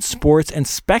 entertainment, sports, and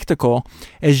spectacle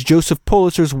as Joseph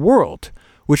Pulitzer's World,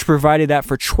 which provided that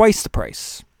for twice the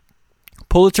price.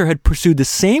 Pulitzer had pursued the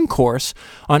same course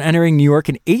on entering New York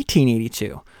in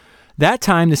 1882. That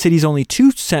time, the city's only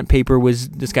 2-cent paper was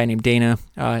this guy named Dana.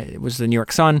 It was the New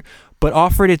York Sun, but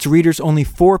offered its readers only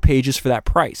 4 pages for that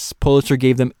price. Pulitzer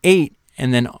gave them 8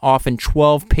 and then often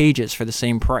 12 pages for the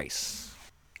same price.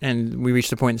 And we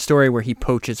reached the point in the story where he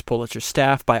poaches Pulitzer's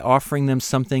staff by offering them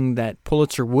something that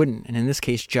Pulitzer wouldn't, and in this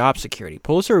case, job security.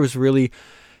 Pulitzer was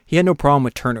he had no problem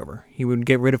with turnover. He would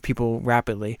get rid of people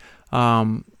rapidly.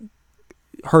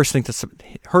 Hearst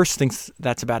thinks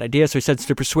that's a bad idea, so he says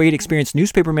to persuade experienced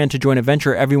newspapermen to join a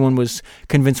venture everyone was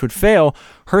convinced would fail,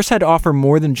 Hearst had to offer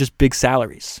more than just big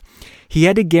salaries. He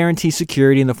had to guarantee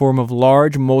security in the form of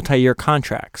large multi-year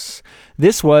contracts.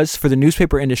 This was, for the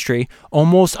newspaper industry,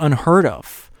 almost unheard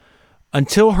of.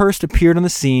 Until Hearst appeared on the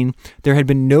scene, there had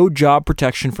been no job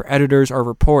protection for editors or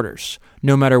reporters,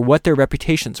 no matter what their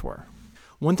reputations were.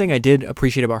 One thing I did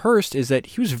appreciate about Hearst is that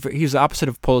he was the opposite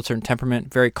of Pulitzer in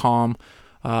temperament, very calm,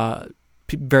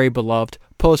 very beloved.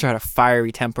 Pulitzer had a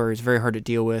fiery temper. He was very hard to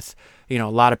deal with. A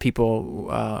lot of people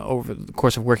over the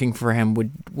course of working for him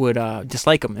would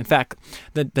dislike him. In fact,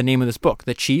 the name of this book,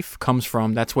 The Chief, comes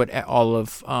from, that's what all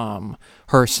of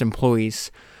Hearst's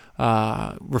employees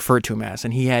referred to him as.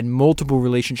 And he had multiple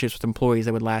relationships with employees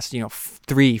that would last,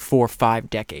 3, 4, 5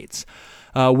 decades.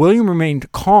 William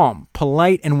remained calm,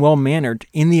 polite, and well-mannered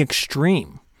in the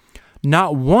extreme.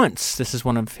 Not once, this is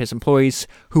one of his employees,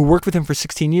 who worked with him for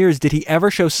 16 years, did he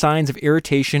ever show signs of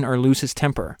irritation or lose his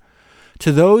temper.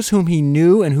 To those whom he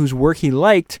knew and whose work he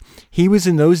liked, he was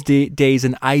in those days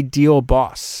an ideal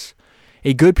boss.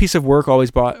 A good piece of work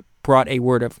always brought a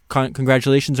word of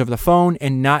congratulations over the phone,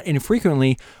 and not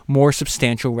infrequently more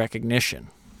substantial recognition.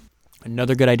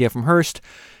 Another good idea from Hearst,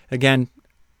 again,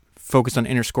 focused on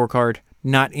inner scorecard,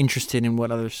 not interested in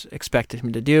what others expected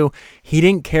him to do. He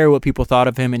didn't care what people thought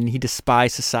of him, and he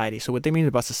despised society. So what they mean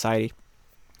about society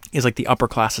is like the upper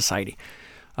class society.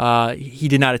 He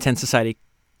did not attend society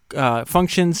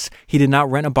functions. He did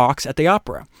not rent a box at the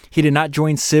opera. He did not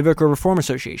join civic or reform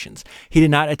associations. He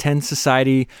did not attend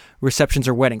society receptions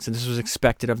or weddings, and this was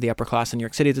expected of the upper class in New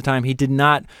York City at the time. He did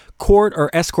not court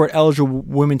or escort eligible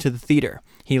women to the theater.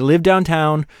 He lived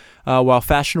downtown while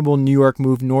fashionable New York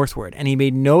moved northward, and he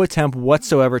made no attempt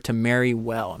whatsoever to marry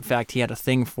well. In fact, he had a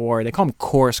thing for, they call them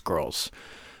chorus girls,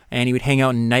 and he would hang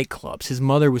out in nightclubs. His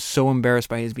mother was so embarrassed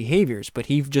by his behaviors, but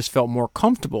he just felt more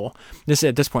comfortable.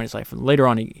 At this point in his life. Later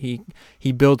on,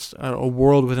 he builds a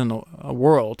world within a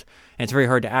world, and it's very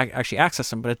hard to actually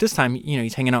access him. But at this time,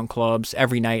 he's hanging out in clubs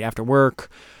every night after work,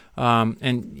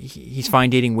 and he's fine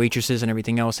dating waitresses and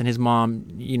everything else. And his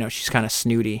mom, she's kind of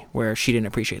snooty, where she didn't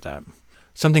appreciate that.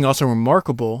 Something also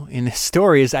remarkable in this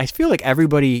story is I feel like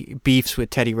everybody beefs with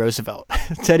Teddy Roosevelt.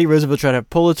 Teddy Roosevelt tried to have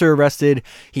Pulitzer arrested.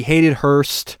 He hated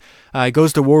Hearst. He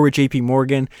goes to war with J.P.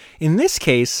 Morgan. In this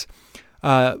case,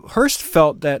 Hearst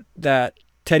felt that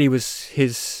Teddy was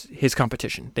his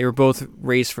competition. They were both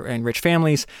raised in rich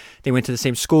families. They went to the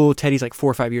same school. Teddy's like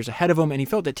 4 or 5 years ahead of him, and he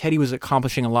felt that Teddy was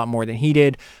accomplishing a lot more than he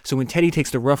did. So when Teddy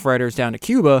takes the Rough Riders down to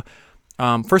Cuba,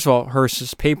 first of all,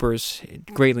 Hearst's papers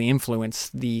greatly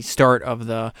influenced the start of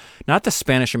not the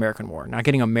Spanish-American War, not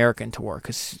getting America into war,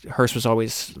 because Hearst was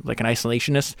always like an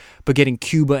isolationist, but getting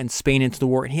Cuba and Spain into the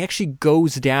war. And he actually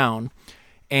goes down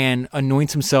and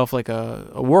anoints himself like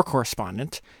a war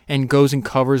correspondent and goes and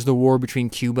covers the war between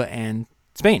Cuba and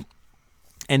Spain.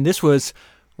 And this was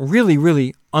really,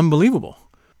 really unbelievable.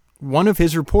 One of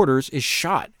his reporters is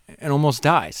shot and almost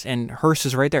dies. And Hearst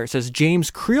is right there. It says, James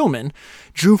Creelman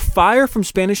drew fire from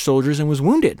Spanish soldiers and was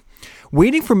wounded.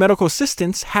 Waiting for medical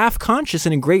assistance, half conscious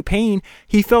and in great pain,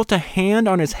 he felt a hand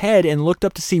on his head and looked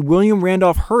up to see William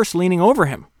Randolph Hearst leaning over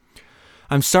him.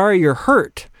 I'm sorry you're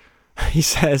hurt, he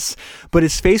says, but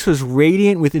his face was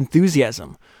radiant with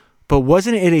enthusiasm. But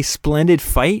wasn't it a splendid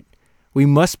fight? We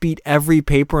must beat every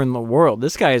paper in the world.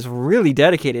 This guy is really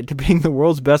dedicated to being the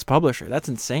world's best publisher. That's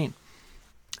insane.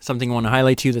 Something I want to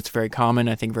highlight to you that's very common,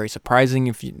 I think very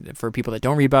surprising for people that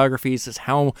don't read biographies, is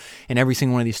how in every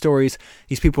single one of these stories,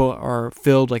 these people are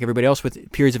filled, like everybody else,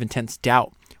 with periods of intense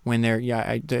doubt. When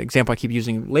the example I keep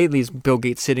using lately is Bill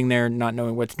Gates sitting there not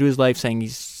knowing what to do with his life, saying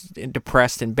he's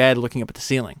depressed in bed, looking up at the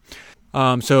ceiling.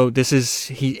 So this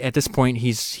is, at this point,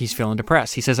 he's feeling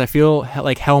depressed. He says, I feel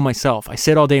like hell myself. I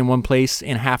sit all day in one place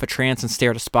in half a trance and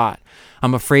stare at a spot.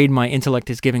 I'm afraid my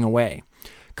intellect is giving away.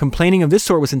 Complaining of this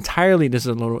sort was entirely, this is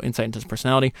a little insight into his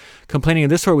personality, complaining of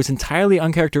this sort was entirely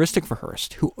uncharacteristic for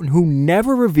Hearst, who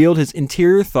never revealed his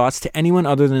interior thoughts to anyone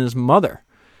other than his mother.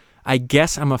 I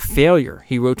guess I'm a failure,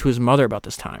 he wrote to his mother about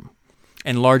this time.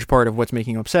 And large part of what's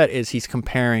making him upset is he's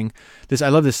comparing this. I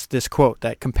love this quote,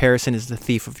 that comparison is the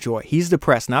thief of joy. He's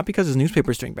depressed, not because his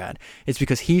newspaper is doing bad. It's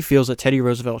because he feels that Teddy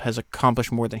Roosevelt has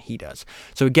accomplished more than he does.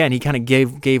 So again, he kind of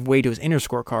gave way to his inner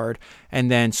scorecard and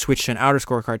then switched to an outer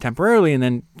scorecard temporarily. And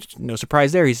then no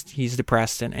surprise there, he's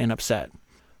depressed and upset.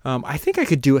 I think I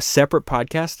could do a separate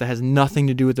podcast that has nothing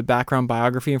to do with the background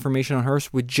biography information on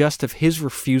Hearst, with just of his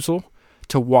refusal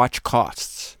to watch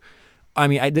costs. I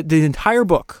mean, the entire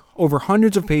book, over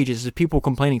hundreds of pages, is people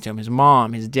complaining to him, his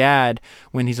mom, his dad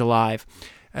when he's alive,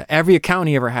 every accountant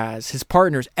he ever has, his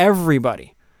partners,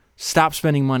 everybody. Stop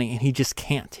spending money, and he just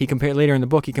can't. Later in the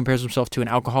book, he compares himself to an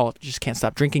alcoholic. He just can't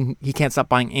stop drinking. He can't stop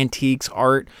buying antiques,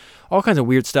 art, all kinds of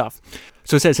weird stuff.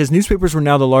 So it says his newspapers were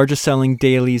now the largest selling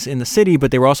dailies in the city,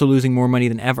 but they were also losing more money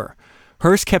than ever.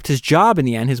 Hearst kept his job in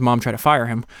the end. His mom tried to fire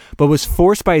him, but was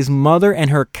forced by his mother and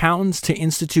her accountants to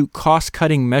institute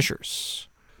cost-cutting measures.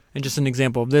 And just an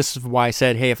example of this is why I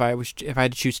said, hey, if I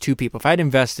had to choose two people, if I had to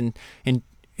invest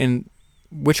in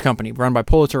which company, run by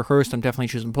Pulitzer or Hearst, I'm definitely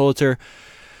choosing Pulitzer.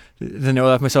 The note I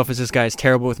left myself is this guy is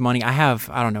terrible with money. I have,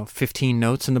 15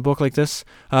 notes in the book like this.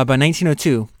 By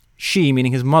 1902, she,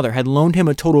 meaning his mother, had loaned him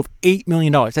a total of $8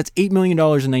 million. That's $8 million in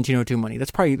 1902 money.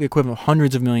 That's probably the equivalent of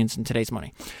hundreds of millions in today's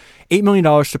money. $8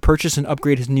 million to purchase and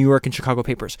upgrade his New York and Chicago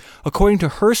papers. According to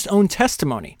Hearst's own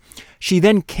testimony, she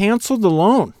then canceled the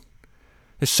loan.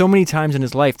 There's so many times in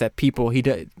his life that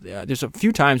there's a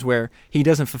few times where he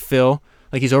doesn't fulfill,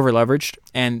 like he's over leveraged,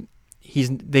 and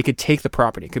they could take the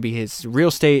property. It could be his real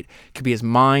estate, it could be his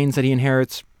mines that he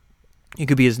inherits, it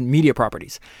could be his media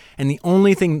properties. And the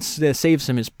only thing that saves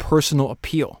him is personal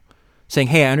appeal, saying,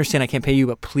 hey, I understand I can't pay you,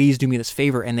 but please do me this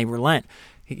favor, and they relent.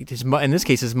 In this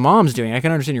case, his mom's doing it. I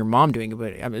can understand your mom doing it,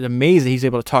 but I'm amazed that he's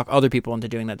able to talk other people into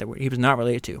doing that he was not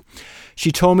related to.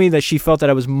 She told me that she felt that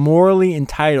I was morally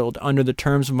entitled under the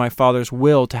terms of my father's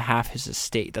will to half his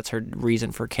estate. That's her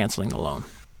reason for canceling the loan.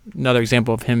 Another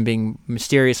example of him being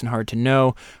mysterious and hard to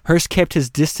know. Hearst kept his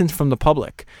distance from the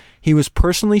public. He was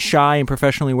personally shy and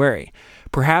professionally wary.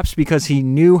 Perhaps because he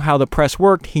knew how the press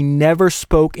worked, he never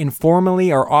spoke informally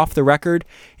or off the record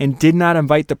and did not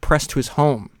invite the press to his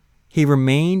home. He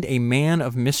remained a man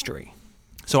of mystery.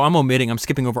 So I'm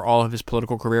skipping over all of his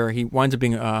political career. He winds up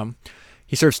being,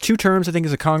 he serves 2 terms, I think,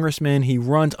 as a congressman. He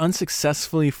runs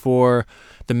unsuccessfully for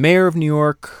the mayor of New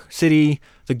York City,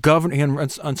 he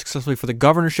runs unsuccessfully for the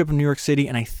governorship of New York City,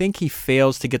 and I think he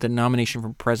fails to get the nomination for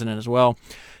president as well.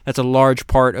 That's a large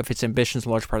part of his ambitions, a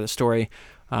large part of the story.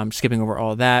 Skipping over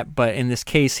all of that. But in this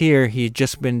case here, he'd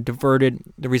just been diverted.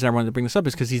 The reason I wanted to bring this up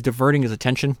is because he's diverting his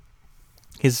attention.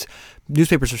 His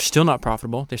newspapers are still not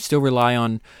profitable. They still rely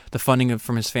on the funding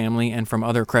from his family and from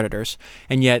other creditors.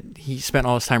 And yet he spent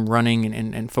all his time running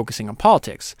and focusing on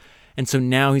politics. And so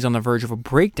now he's on the verge of a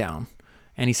breakdown.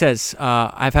 And he says,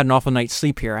 I've had an awful night's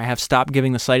sleep here. I have stopped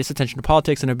giving the slightest attention to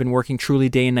politics and have been working truly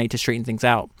day and night to straighten things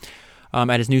out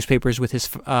at his newspapers his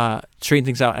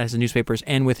newspapers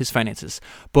and with his finances,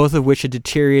 both of which had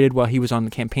deteriorated while he was on the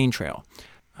campaign trail.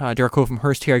 Direct quote from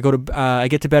Hearst here. I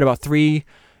get to bed about 3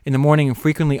 in the morning and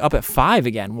frequently up at 5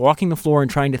 again, walking the floor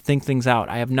and trying to think things out.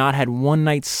 I have not had one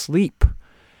night's sleep.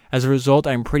 As a result,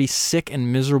 I'm pretty sick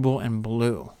and miserable and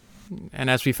blue. And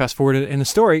as we fast forward in the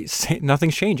story,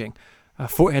 nothing's changing.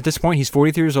 At this point, he's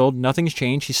 43 years old. Nothing's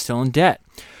changed. He's still in debt.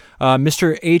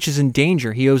 Mr. H is in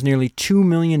danger. He owes nearly $2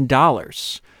 million.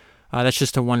 That's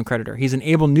just to one creditor. He's an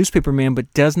able newspaperman,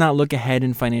 but does not look ahead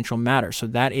in financial matters. So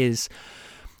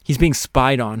he's being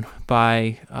spied on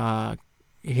by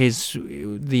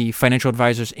the financial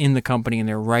advisors in the company, and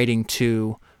they're writing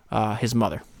to his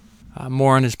mother.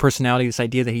 More on his personality, this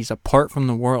idea that he's apart from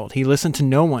the world. He listened to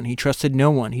no one. He trusted no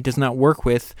one. He does not work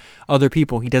with other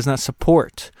people. He does not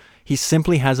support. He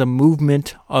simply has a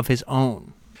movement of his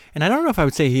own. And I don't know if I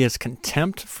would say he has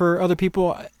contempt for other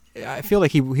people. I feel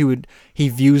like he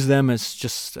views them as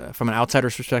just from an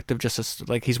outsider's perspective, just as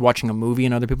like he's watching a movie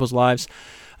in other people's lives.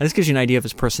 And this gives you an idea of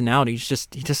his personality. He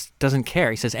just doesn't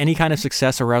care. He says any kind of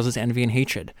success arouses envy and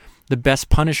hatred. The best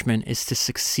punishment is to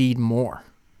succeed more.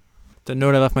 The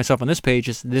note I left myself on this page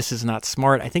is, this is not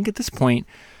smart. I think at this point,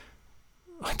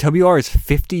 WR is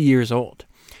 50 years old.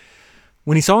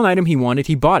 When he saw an item he wanted,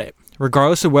 he bought it,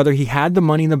 regardless of whether he had the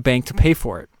money in the bank to pay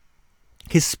for it.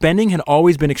 His spending had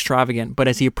always been extravagant, but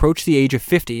as he approached the age of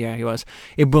 50,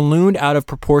 it ballooned out of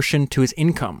proportion to his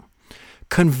income.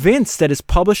 Convinced that his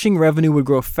publishing revenue would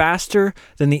grow faster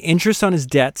than the interest on his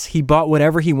debts, he bought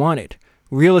whatever he wanted.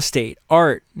 Real estate,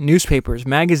 art, newspapers,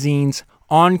 magazines,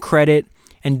 on credit,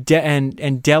 and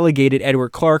delegated Edward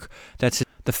Clark, that's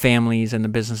the family's and the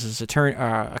business's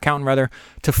accountant,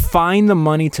 to find the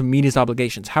money to meet his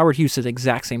obligations. Howard Hughes said the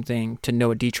exact same thing to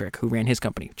Noah Dietrich, who ran his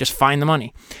company. Just find the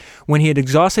money. When he had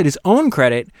exhausted his own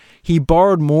credit, he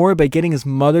borrowed more by getting his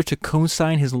mother to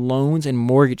co-sign his loans and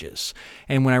mortgages.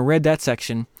 And when I read that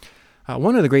section,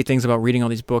 one of the great things about reading all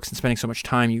these books and spending so much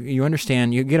time, you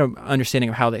get an understanding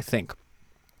of how they think.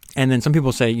 And then some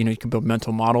people say, you can build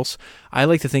mental models. I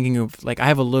like to thinking of, I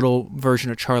have a little version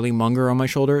of Charlie Munger on my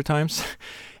shoulder at times.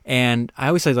 And I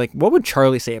always say, what would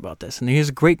Charlie say about this? And here's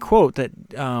a great quote that,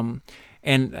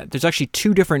 and there's actually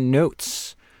 2 different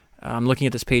notes. I'm looking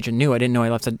at this page anew. I didn't know I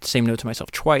left the same note to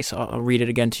myself twice. I'll read it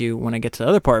again to you when I get to the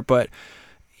other part. But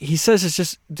he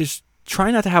says just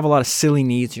try not to have a lot of silly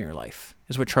needs in your life.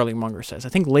 is what Charlie Munger says. I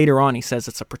think later on he says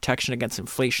it's a protection against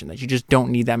inflation, that you just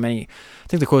don't need that many. I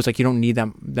think the quote is like, you don't need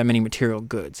that many material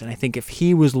goods. And I think if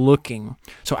he was looking,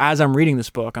 so as I'm reading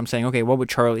this book, I'm saying, okay, what would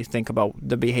Charlie think about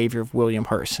the behavior of William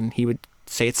Hearst? And he would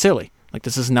say it's silly. Like,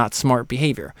 this is not smart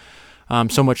behavior.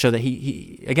 So much so that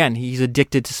he's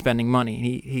addicted to spending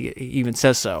money. He even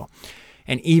says so.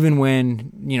 And even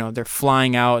when, they're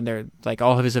flying out and they're like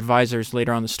all of his advisors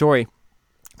later on in the story,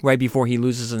 right before he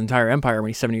loses his entire empire when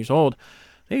he's 7 years old,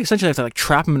 they essentially have to like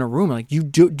trap him in a room. Like,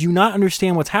 do you not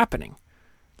understand what's happening?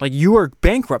 Like, you are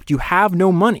bankrupt. You have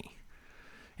no money.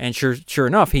 And sure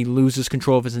enough, he loses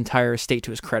control of his entire estate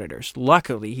to his creditors.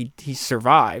 Luckily, he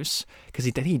survives, because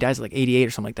he dies at like 88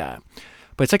 or something like that.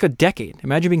 But it's like a decade.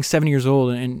 Imagine being 7 years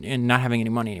old and not having any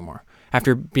money anymore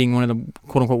after being one of the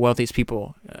quote-unquote wealthiest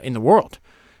people in the world.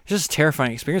 It's just a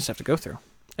terrifying experience to have to go through,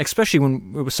 especially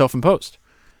when it was self-imposed.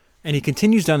 And he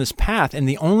continues down this path, and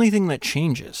the only thing that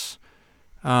changes,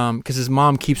 because his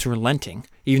mom keeps relenting,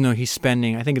 even though he's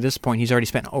spending, I think at this point, he's already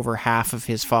spent over half of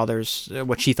his father's,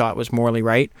 what she thought was morally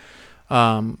right,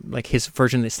 like his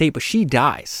version of the estate, but she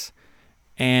dies.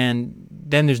 And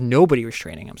then there's nobody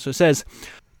restraining him. So it says,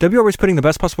 W.R. was putting the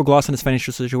best possible gloss on his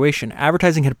financial situation.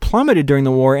 Advertising had plummeted during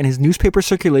the war, and his newspaper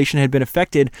circulation had been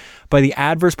affected by the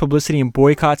adverse publicity and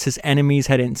boycotts his enemies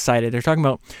had incited. They're talking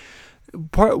about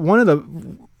one of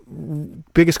the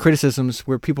biggest criticisms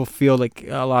where people feel like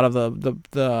a lot of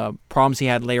the problems he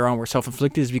had later on were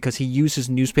self-inflicted is because he used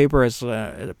his newspaper as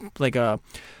a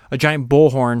giant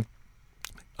bullhorn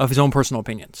of his own personal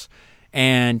opinions.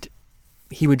 And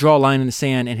he would draw a line in the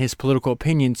sand, and his political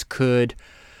opinions could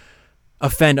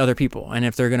offend other people. And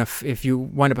if you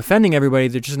wind up offending everybody,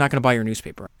 they're just not going to buy your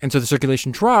newspaper. And so the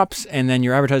circulation drops, and then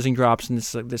your advertising drops, and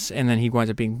and then he winds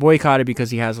up being boycotted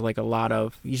because he has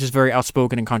he's just very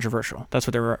outspoken and controversial. That's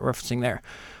what they're referencing there.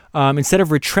 Instead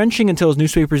of retrenching until his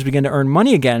newspapers began to earn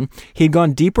money again, he had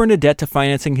gone deeper into debt to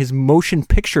financing his motion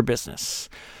picture business.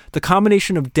 The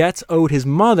combination of debts owed his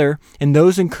mother and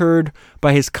those incurred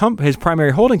by his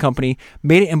primary holding company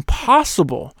made it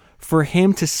impossible for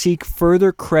him to seek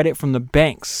further credit from the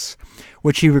banks,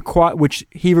 which he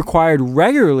required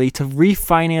regularly to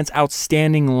refinance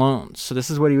outstanding loans. So this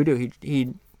is what he would do.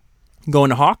 He'd go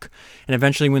into hawk, and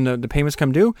eventually when the payments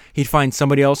come due, he'd find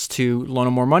somebody else to loan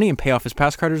him more money and pay off his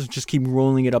past creditors and just keep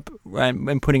rolling it up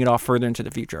and putting it off further into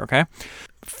the future, okay?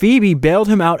 Phoebe bailed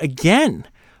him out again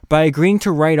by agreeing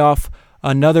to write off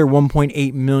another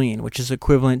 $1.8 million, which is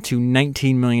equivalent to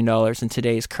 $19 million in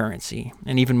today's currency,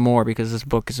 and even more because this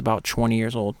book is about 20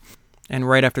 years old. And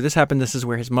right after this happened, this is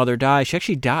where his mother dies. She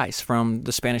actually dies from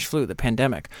the Spanish flu, the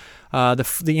pandemic.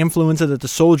 The influenza that the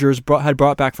soldiers had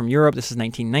brought back from Europe, this is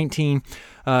 1919.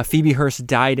 Phoebe Hearst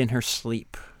died in her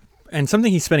sleep. And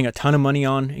something he's spending a ton of money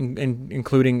on,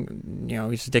 including,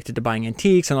 he's addicted to buying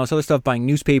antiques and all this other stuff, buying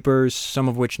newspapers, some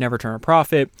of which never turn a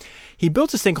profit. He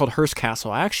built this thing called Hearst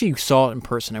Castle. I actually saw it in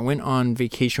person. I went on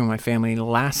vacation with my family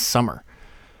last summer.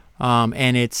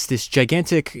 And it's this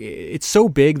gigantic, it's so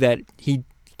big that he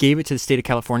gave it to the state of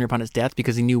California upon his death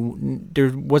because he knew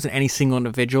there wasn't any single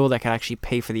individual that could actually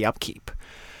pay for the upkeep.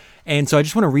 And so I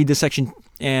just want to read this section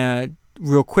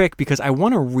real quick because I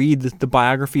want to read the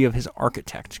biography of his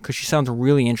architect because she sounds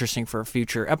really interesting for a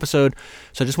future episode.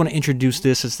 So I just want to introduce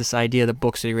this as this idea that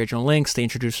books are the original links. They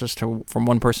introduce us from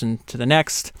one person to the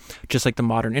next, just like the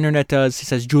modern internet does. He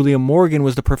says Julia Morgan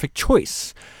was the perfect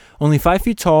choice. Only 5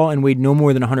 feet tall and weighed no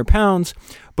more than 100 pounds,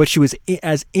 but she was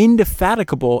as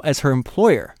indefatigable as her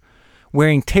employer.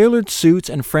 Wearing tailored suits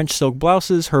and French silk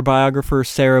blouses, her biographer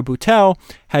Sarah Boutel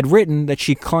had written that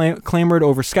she clambered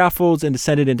over scaffolds and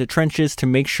descended into trenches to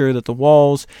make sure that the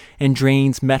walls and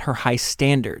drains met her high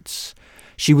standards.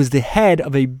 She was the head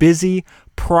of a busy,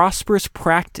 prosperous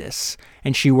practice,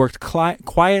 and she worked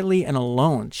quietly and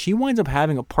alone. She winds up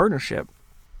having a partnership,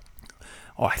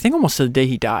 I think almost to the day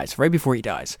he dies, right before he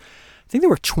dies. I think they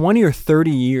were 20 or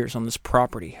 30 years on this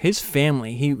property. His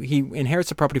family, he inherits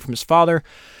the property from his father.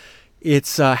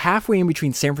 It's halfway in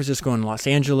between San Francisco and Los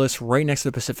Angeles, right next to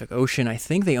the Pacific Ocean. I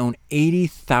think they own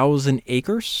 80,000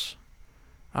 acres.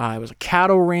 It was a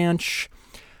cattle ranch.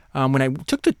 When I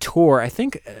took the tour, I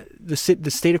think the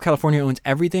state of California owns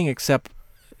everything except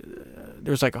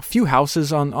there's like a few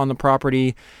houses on the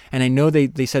property. And I know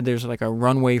they said there's like a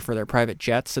runway for their private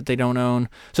jets that they don't own.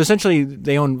 So essentially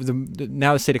they own,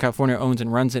 now the state of California owns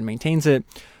and runs it and maintains it.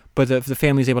 But the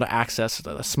family is able to access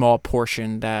a small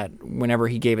portion that whenever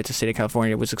he gave it to the state of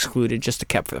California was excluded just to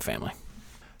keep for the family.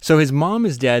 So his mom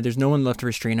is dead. There's no one left to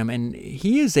restrain him. And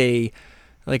he is a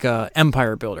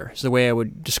empire builder is the way I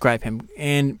would describe him.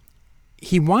 And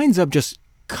he winds up just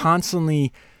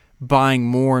constantly buying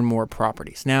more and more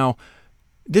properties. Now,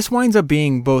 This winds up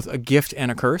being both a gift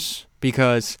and a curse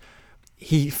because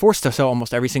he forced to sell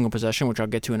almost every single possession, which I'll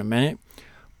get to in a minute.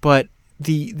 But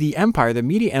the empire, the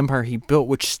media empire he built,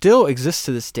 which still exists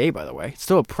to this day, by the way, it's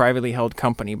still a privately held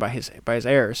company by his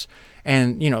heirs,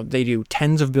 and they do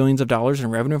tens of billions of dollars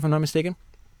in revenue, if I'm not mistaken.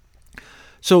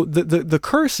 So the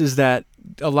curse is that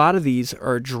a lot of these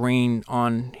are drained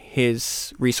on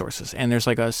his resources, and there's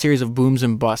like a series of booms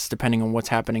and busts depending on what's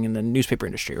happening in the newspaper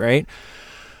industry, right?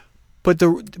 But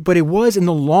it was in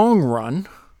the long run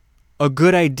a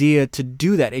good idea to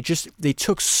do that. They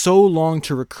took so long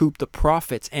to recoup the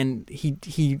profits, and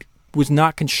he was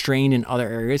not constrained in other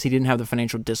areas. He didn't have the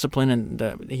financial discipline,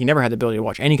 and he never had the ability to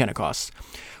watch any kind of costs,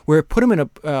 where it put him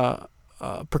in a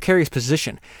precarious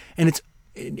position. And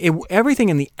everything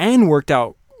in the end worked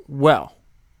out well,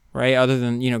 right? Other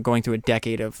than going through a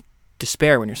decade of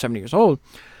despair when you're 70 years old.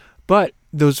 But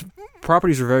those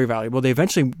properties were very valuable. They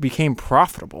eventually became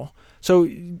profitable. So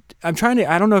I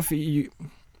don't know if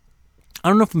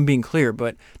I'm being clear,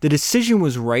 but the decision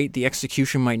was right. The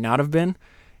execution might not have been.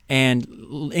 And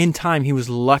in time, he was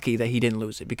lucky that he didn't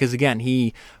lose it, because again,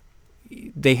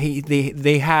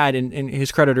 they had, and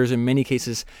his creditors in many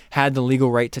cases had the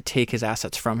legal right to take his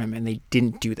assets from him, and they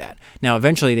didn't do that. Now,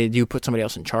 eventually, they do put somebody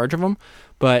else in charge of him,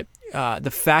 but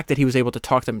the fact that he was able to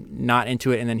talk them not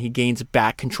into it, and then he gains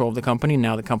back control of the company, and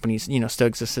now the company's still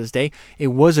exists to this day, it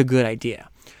was a good idea.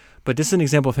 But this is an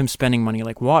example of him spending money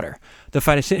like water.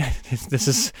 This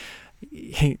is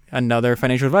another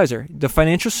financial advisor. The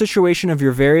financial situation of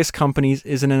your various companies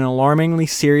is in an alarmingly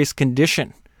serious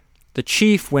condition. The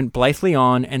chief went blithely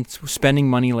on and spending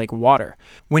money like water.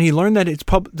 When he learned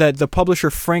that the publisher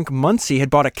Frank Munsey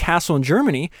had bought a castle in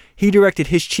Germany, he directed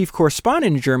his chief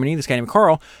correspondent in Germany, this guy named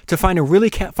Carl, to find a really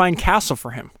fine castle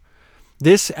for him.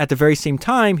 This, at the very same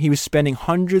time, he was spending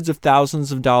hundreds of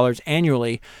thousands of dollars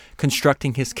annually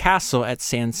constructing his castle at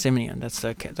San Simeon. That's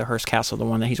the Hearst Castle, the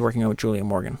one that he's working on with Julia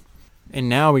Morgan. And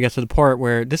now we get to the part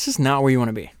where this is not where you want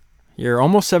to be. You're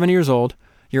almost 70 years old,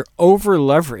 you're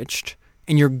over-leveraged,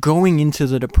 and you're going into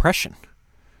the Depression.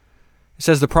 It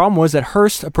says the problem was that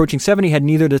Hearst, approaching 70, had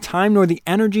neither the time nor the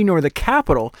energy nor the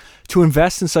capital to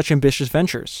invest in such ambitious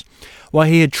ventures. While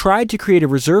he had tried to create a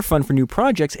reserve fund for new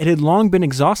projects, it had long been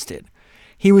exhausted.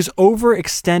 He was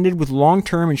overextended with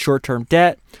long-term and short-term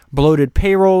debt, bloated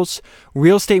payrolls,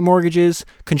 real estate mortgages,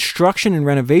 construction and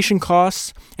renovation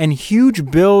costs, and huge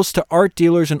bills to art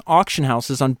dealers and auction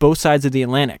houses on both sides of the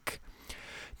Atlantic.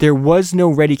 There was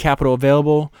no ready capital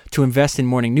available to invest in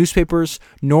morning newspapers,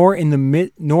 nor in the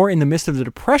midst of the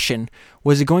Depression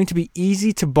was it going to be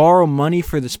easy to borrow money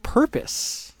for this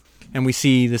purpose. And we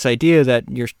see this idea that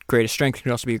your greatest strength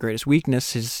can also be your greatest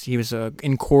weakness. He was an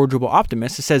incorrigible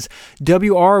optimist. It says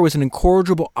W.R. was an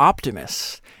incorrigible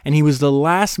optimist, and he was the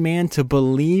last man to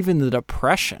believe in the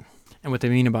Depression. And what they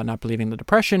mean about not believing in the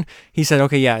Depression, he said,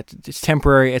 okay, yeah, it's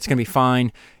temporary. It's going to be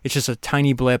fine. It's just a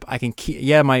tiny blip. I can keep,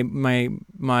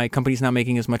 my company's not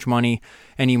making as much money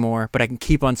anymore, but I can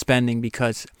keep on spending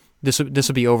because this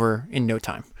will be over in no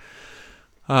time.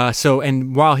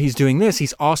 And while he's doing this,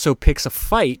 he's also picks a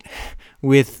fight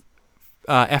with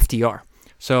FDR.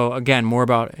 So again, more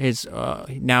about his,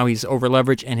 now he's over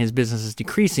leveraged and his business is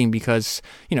decreasing because,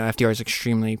 FDR is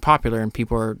extremely popular and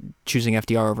people are choosing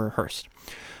FDR over Hearst.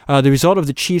 The result of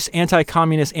the chief's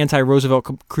anti-communist,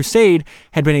 anti-Roosevelt crusade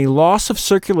had been a loss of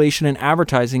circulation and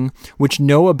advertising which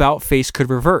no about-face could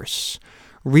reverse.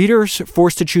 Readers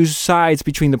forced to choose sides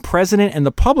between the president and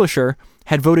the publisher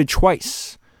had voted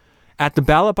twice. At the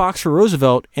ballot box for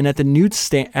Roosevelt and at the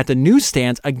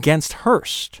newsstands against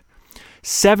Hearst.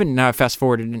 Now I fast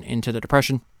forwarded into the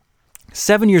Depression.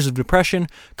 7 years of depression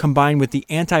combined with the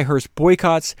anti-Hearst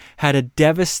boycotts had a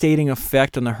devastating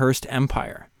effect on the Hearst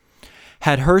empire.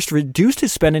 Had Hearst reduced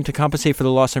his spending to compensate for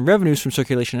the loss in revenues from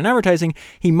circulation and advertising,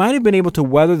 he might have been able to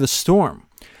weather the storm.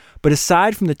 But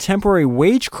aside from the temporary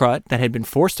wage cut that had been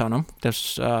forced on him,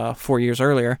 that's 4 years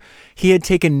earlier, he had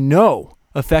taken no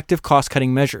effective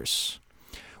cost-cutting measures.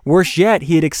 Worse yet,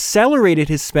 he had accelerated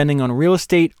his spending on real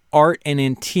estate, art, and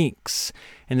antiques.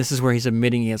 And this is where he's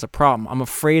admitting he has a problem. I'm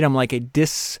afraid I'm like a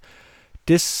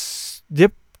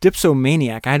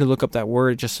dipsomaniac. I had to look up that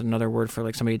word, just another word for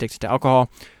like somebody addicted to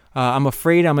alcohol. I'm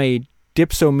afraid I'm a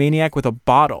dipsomaniac with a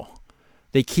bottle.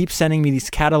 They keep sending me these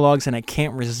catalogs and I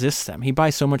can't resist them. He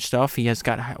buys so much stuff. He has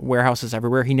got warehouses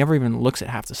everywhere. He never even looks at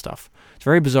half the stuff. It's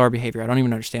very bizarre behavior. I don't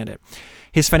even understand it.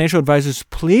 His financial advisors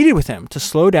pleaded with him to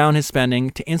slow down his spending,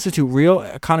 to institute real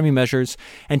economy measures,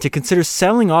 and to consider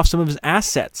selling off some of his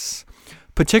assets,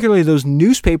 particularly those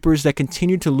newspapers that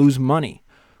continued to lose money.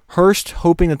 Hearst,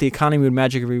 hoping that the economy would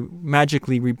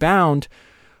magically rebound,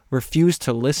 refused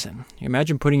to listen.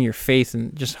 Imagine putting your faith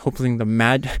in just hoping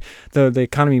the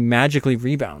economy magically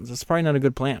rebounds. That's probably not a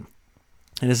good plan.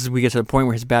 And this is we get to the point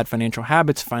where his bad financial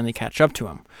habits finally catch up to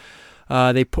him.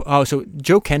 So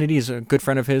Joe Kennedy is a good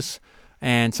friend of his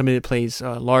and somebody that plays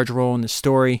a large role in the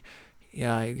story.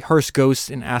 Hearst goes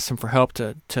and asks him for help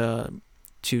to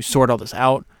sort all this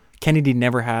out. Kennedy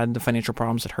never had the financial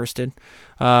problems that Hearst did.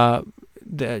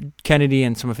 Kennedy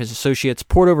and some of his associates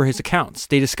pored over his accounts.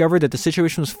 They discovered that the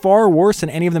situation was far worse than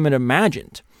any of them had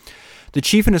imagined. The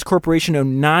chief and his corporation owed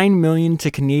 $9 million to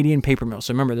Canadian paper mills.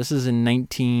 So remember, this is in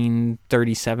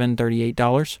 1937,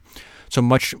 $38. So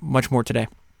much more today.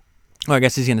 Well, I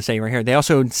guess he's going to say right here. They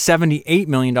also owed $78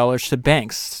 million to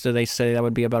banks. So they say that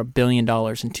would be about $1 billion in the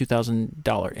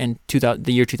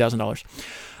year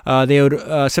 $2000. They owed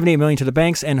 $78 million to the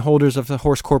banks and holders of the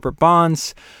Hearst corporate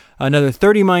bonds. Another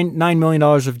 $39 million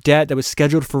of debt that was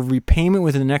scheduled for repayment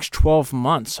within the next 12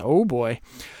 months. Oh boy.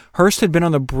 Hearst had been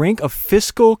on the brink of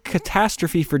fiscal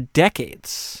catastrophe for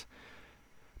decades.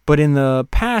 But in the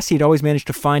past, he'd always managed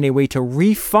to find a way to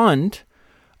refund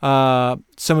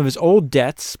some of his old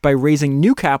debts by raising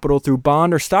new capital through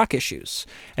bond or stock issues.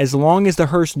 As long as the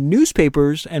Hearst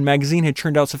newspapers and magazine had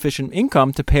churned out sufficient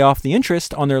income to pay off the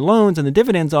interest on their loans and the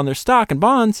dividends on their stock and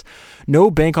bonds,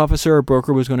 no bank officer or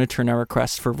broker was going to turn down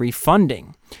requests for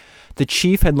refunding. The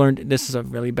chief had learned, this is a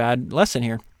really bad lesson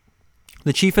here,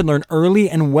 the chief had learned early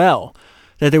and well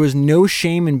that there was no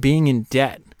shame in being in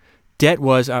debt. Debt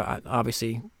was,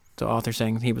 obviously, the author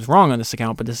saying he was wrong on this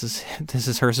account, but this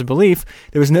is Hearst's belief.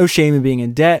 There was no shame in being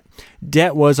in debt.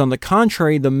 Debt was, on the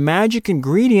contrary, the magic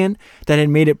ingredient that had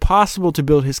made it possible to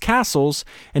build his castles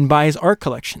and buy his art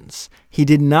collections. He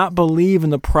did not believe in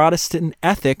the Protestant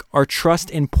ethic or trust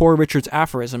in Poor Richard's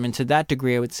aphorism, and to that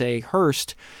degree, I would say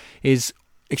Hearst is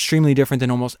extremely different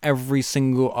than almost every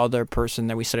single other person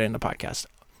that we studied in the podcast.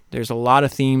 There's a lot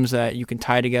of themes that you can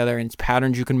tie together and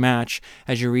patterns you can match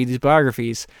as you read these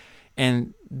biographies.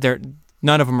 And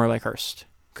none of them are like Hearst,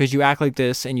 because you act like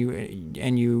this, and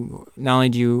you not only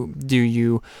do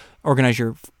you organize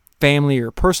your family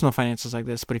or personal finances like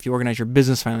this, but if you organize your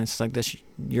business finances like this,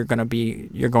 you're going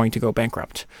to go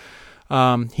bankrupt.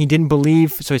 He didn't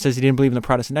believe, so he says he didn't believe in the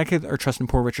Protestant ethic or trust in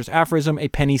Poor Richard's aphorism. A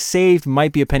penny saved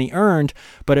might be a penny earned,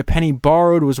 but a penny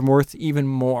borrowed was worth even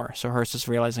more. So Hearst is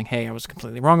realizing, hey, I was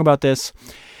completely wrong about this.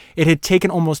 It had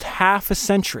taken almost half a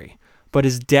century, but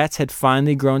his debts had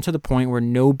finally grown to the point where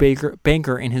no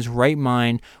banker in his right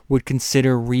mind would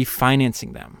consider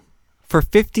refinancing them. For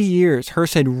 50 years,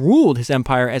 Hearst had ruled his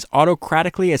empire as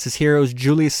autocratically as his heroes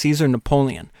Julius Caesar and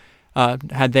Napoleon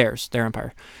had their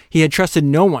empire. He had trusted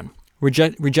no one,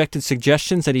 rejected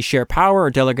suggestions that he share power or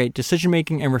delegate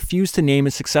decision-making, and refused to name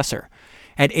his successor.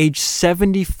 At age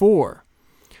 74,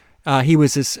 he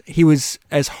was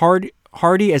as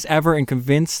hardy as ever and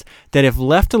convinced that if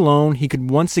left alone, he could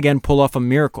once again pull off a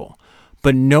miracle.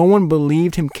 But no one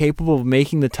believed him capable of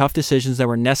making the tough decisions that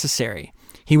were necessary.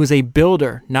 He was a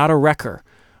builder, not a wrecker,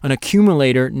 an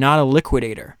accumulator, not a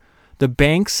liquidator. The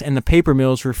banks and the paper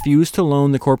mills refused to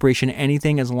loan the corporation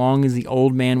anything as long as the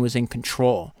old man was in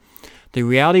control. The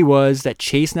reality was that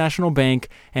Chase National Bank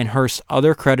and Hearst's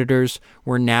other creditors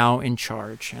were now in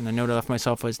charge. And the note I left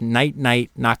myself was night,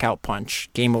 knockout punch,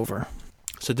 game over.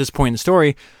 So at this point in the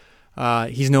story,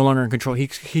 he's no longer in control.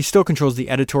 He still controls the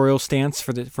editorial stance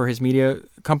for his media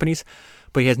companies,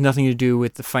 but he has nothing to do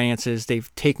with the finances.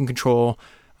 They've taken control.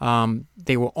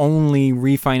 They will only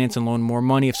refinance and loan more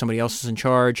money if somebody else is in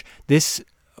charge. This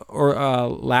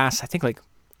lasts, I think,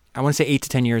 I want to say 8 to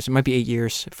 10 years. It might be 8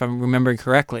 years if I'm remembering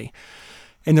correctly.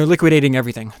 And they're liquidating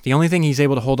everything. The only thing he's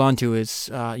able to hold on to is,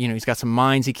 he's got some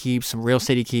mines he keeps, some real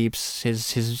estate he keeps,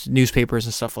 his newspapers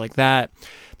and stuff like that.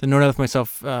 The note I left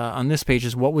myself on this page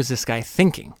is, what was this guy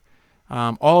thinking?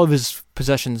 All of his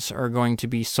possessions are going to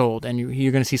be sold, and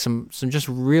you're going to see some just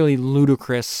really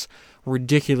ludicrous,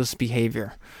 ridiculous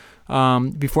behavior.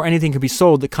 Before anything could be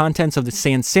sold, the contents of the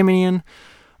San Simeon,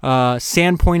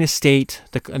 Sandpoint Estate,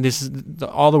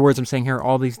 all the words I'm saying here are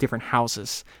all these different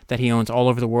houses that he owns all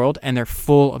over the world, and they're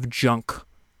full of junk,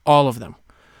 all of them.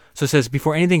 So it says,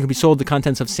 before anything could be sold, the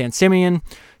contents of San Simeon,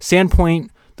 Sandpoint,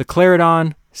 the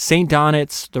Clarendon, St.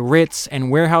 Donat's, the Ritz, and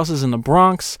warehouses in the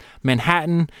Bronx,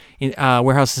 Manhattan,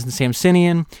 warehouses in San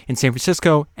Simeon, in San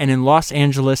Francisco, and in Los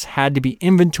Angeles had to be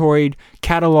inventoried,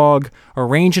 cataloged,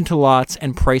 arranged into lots,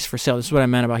 and priced for sale. This is what I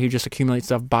meant about he just accumulates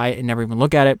stuff, buy it, and never even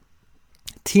look at it.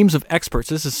 Teams of experts,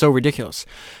 this is so ridiculous.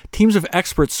 Teams of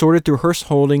experts sorted through Hearst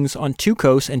holdings on 2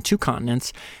 coasts and 2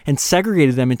 continents and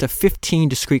segregated them into 15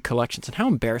 discrete collections. And how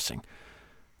embarrassing.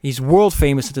 He's world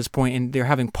famous at this point, and they're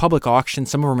having public auctions.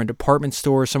 Some of them are in department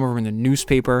stores, some of them in the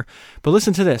newspaper. But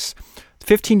listen to this.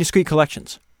 15 discrete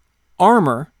collections.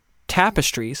 armor,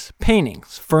 tapestries,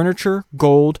 paintings, furniture,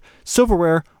 gold,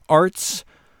 silverware, arts,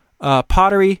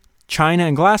 pottery, china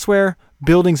and glassware,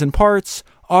 buildings and parts,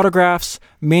 autographs,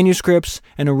 manuscripts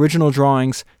and original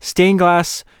drawings, stained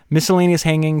glass, miscellaneous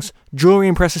hangings, jewelry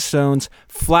and precious stones,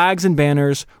 flags and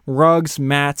banners, rugs,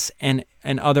 mats, and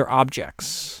other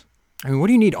objects. I mean, what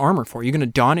do you need armor for? You're going to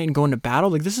don it and go into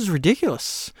battle? Like, this is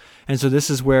ridiculous. And so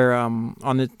this is where,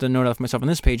 on the note of myself on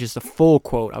this page, is the full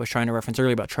quote I was trying to reference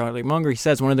earlier about Charlie Munger. He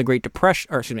says one of the great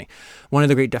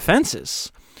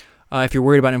defenses, if you're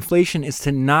worried about inflation, is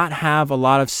to not have a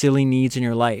lot of silly needs in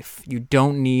your life. You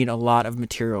don't need a lot of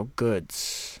material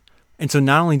goods. And so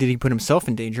not only did he put himself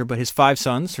in danger, but his 5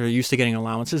 sons are used to getting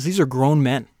allowances. These are grown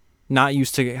men, not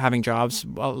used to having jobs.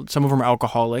 Well, some of them are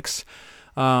alcoholics.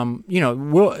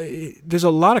 There's a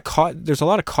lot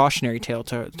of cautionary tale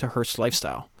to Hearst's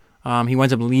lifestyle. He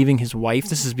winds up leaving his wife.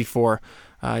 This is before,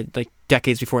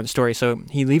 decades before in the story. So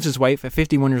he leaves his wife at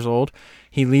 51 years old.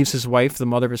 He leaves his wife, the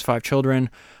mother of his 5 children,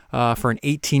 for an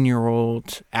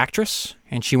 18-year-old actress,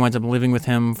 and she winds up living with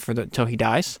him till he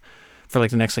dies, for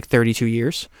the next 32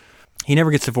 years. He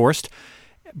never gets divorced,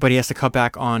 but he has to cut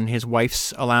back on his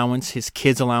wife's allowance, his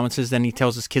kids' allowances. Then he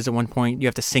tells his kids at one point, "You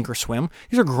have to sink or swim."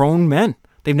 These are grown men.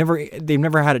 They've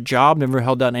never had a job, never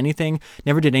held down anything,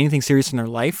 never did anything serious in their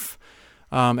life.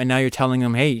 And now you're telling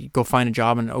them, hey, go find a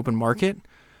job in an open market.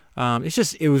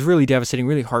 It was really devastating,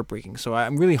 really heartbreaking. So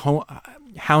I'm really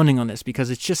hounding on this because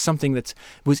it's just something that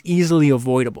was easily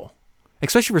avoidable,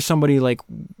 especially for somebody like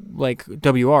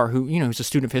WR, who's a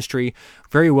student of history,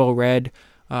 very well read,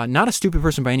 not a stupid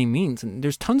person by any means. And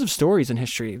there's tons of stories in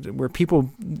history where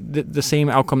people, the same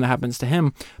outcome that happens to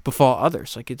him befall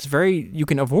others. You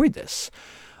can avoid this.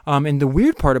 And the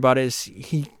weird part about it is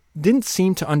he didn't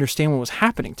seem to understand what was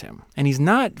happening to him. And he's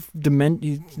not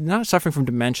suffering from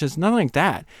dementia, nothing like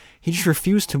that. He just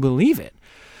refused to believe it.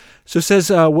 So it says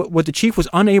what the chief was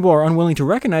unable or unwilling to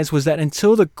recognize was that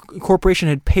until the corporation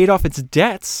had paid off its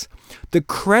debts, the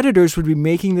creditors would be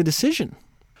making the decision.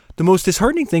 The most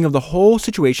disheartening thing of the whole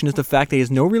situation is the fact that he has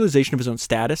no realization of his own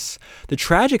status. The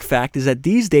tragic fact is that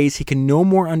these days he can no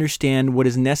more understand what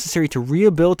is necessary to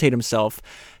rehabilitate himself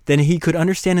than he could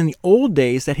understand in the old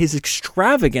days that his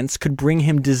extravagance could bring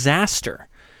him disaster.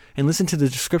 And listen to the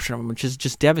description of him, which is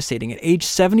just devastating. At age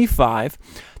 75,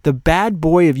 the bad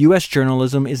boy of U.S.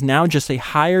 journalism is now just a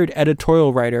hired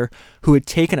editorial writer who had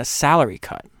taken a salary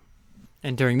cut.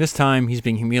 And during this time, he's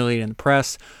being humiliated in the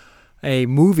press. A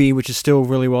movie, which is still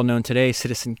really well known today,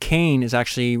 Citizen Kane, is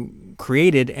actually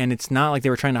created, and it's not like they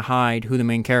were trying to hide who the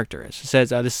main character is. It says,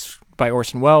 this is by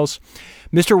Orson Welles.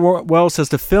 Mr. Welles says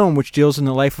the film, which deals in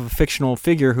the life of a fictional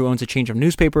figure who owns a chain of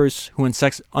newspapers, who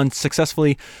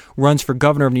unsuccessfully runs for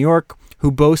governor of New York, who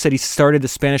boasts that he started the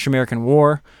Spanish-American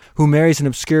War, who marries an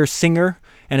obscure singer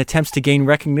and attempts to gain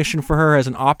recognition for her as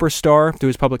an opera star through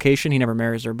his publication. He never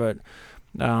marries her, but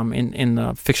in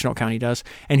the fictional account he does,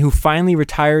 and who finally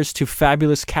retires to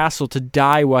Fabulous Castle to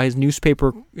die while his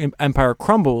newspaper empire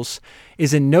crumbles,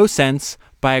 is in no sense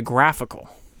biographical.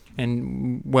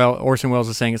 And, Orson Welles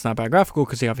is saying it's not biographical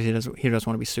because he obviously doesn't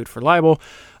want to be sued for libel.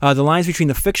 The lines between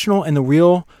the fictional and the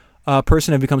real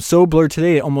person have become so blurred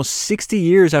today that almost 60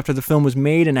 years after the film was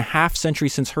made and a half century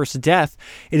since Hearst's death,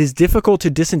 it is difficult to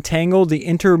disentangle the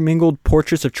intermingled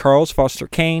portraits of Charles Foster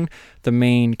Kane, the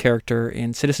main character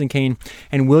in Citizen Kane,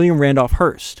 and William Randolph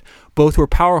Hearst. Both were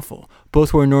powerful.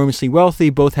 Both were enormously wealthy.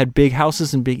 Both had big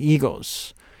houses and big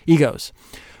egos.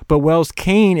 But Welles'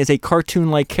 Kane is a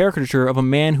cartoon-like caricature of a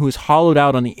man who is hollowed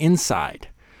out on the inside,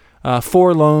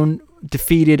 forlorn,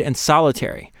 defeated, and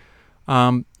solitary.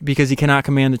 Because he cannot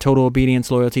command the total obedience,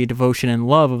 loyalty, devotion, and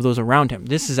love of those around him.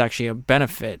 This is actually a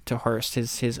benefit to Hearst,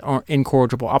 his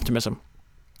incorrigible optimism.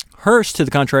 Hearst, to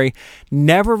the contrary,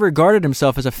 never regarded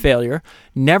himself as a failure,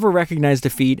 never recognized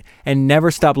defeat, and never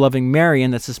stopped loving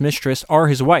Marion, that's his mistress, or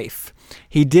his wife.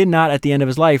 He did not, at the end of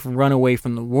his life, run away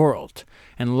from the world.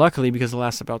 And luckily, because the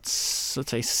last about,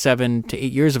 let's say, 7 to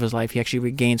 8 years of his life, he actually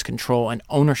regains control and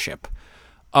ownership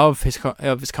of his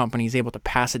company. He's able to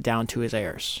pass it down to his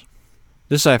heirs.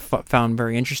 This I found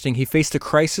very interesting. He faced a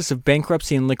crisis of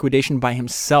bankruptcy and liquidation by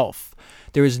himself.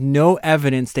 There is no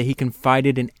evidence that he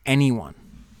confided in anyone.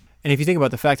 And if you think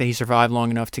about the fact that he survived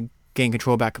long enough to gain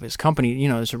control back of his company,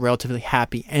 there's a relatively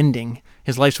happy ending.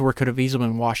 His life's work could have easily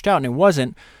been washed out, and it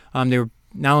wasn't. Not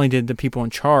only did the people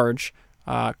in charge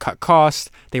cut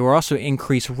costs, they were also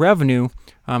increased revenue.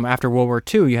 After World War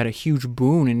II, you had a huge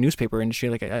boom in newspaper industry,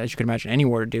 as you can imagine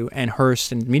anywhere to do, and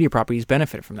Hearst and media properties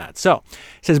benefited from that. So,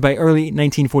 it says by early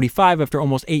 1945, after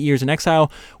almost 8 years in exile,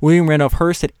 William Randolph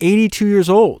Hearst, at 82 years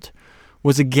old,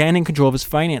 was again in control of his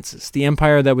finances. The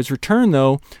empire that was returned,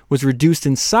 though, was reduced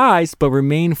in size but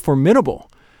remained formidable,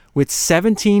 with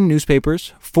 17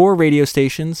 newspapers, 4 radio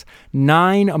stations,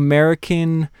 9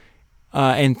 American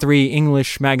and 3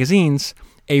 English magazines,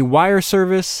 a wire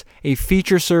service, a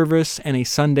feature service, and a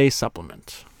Sunday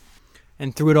supplement.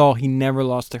 And through it all, he never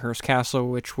lost to Hearst Castle,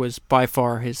 which was by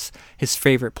far his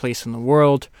favorite place in the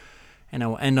world. And I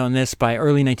will end on this. By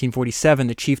early 1947,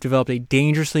 the chief developed a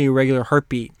dangerously irregular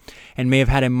heartbeat and may have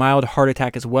had a mild heart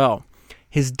attack as well.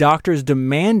 His doctors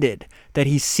demanded that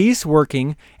he cease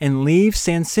working and leave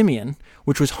San Simeon,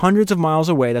 which was hundreds of miles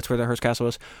away. That's where the Hearst Castle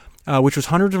was, which was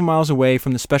hundreds of miles away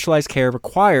from the specialized care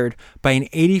required by an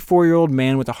 84-year-old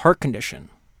man with a heart condition.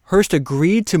 Hearst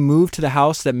agreed to move to the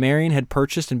house that Marion had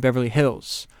purchased in Beverly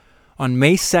Hills. On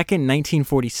May 2nd,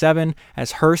 1947,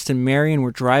 as Hearst and Marion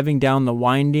were driving down the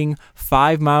winding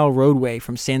 5-mile roadway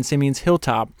from San Simeon's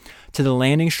hilltop to the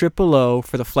landing strip below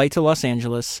for the flight to Los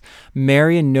Angeles,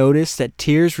 Marion noticed that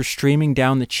tears were streaming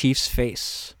down the chief's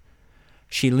face.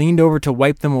 She leaned over to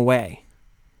wipe them away.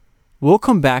 "We'll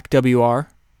come back, W.R.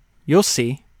 You'll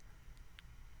see."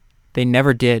 They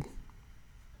never did.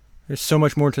 There's so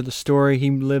much more to the story. He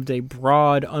lived a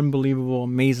broad, unbelievable,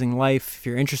 amazing life. If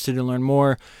you're interested to learn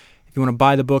more, if you want to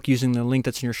buy the book using the link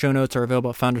that's in your show notes or available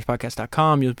at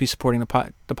founderspodcast.com, you'll be supporting the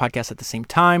podcast at the same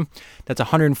time. That's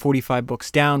 145 books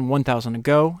down, 1,000 to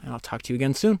go, and I'll talk to you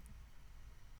again soon.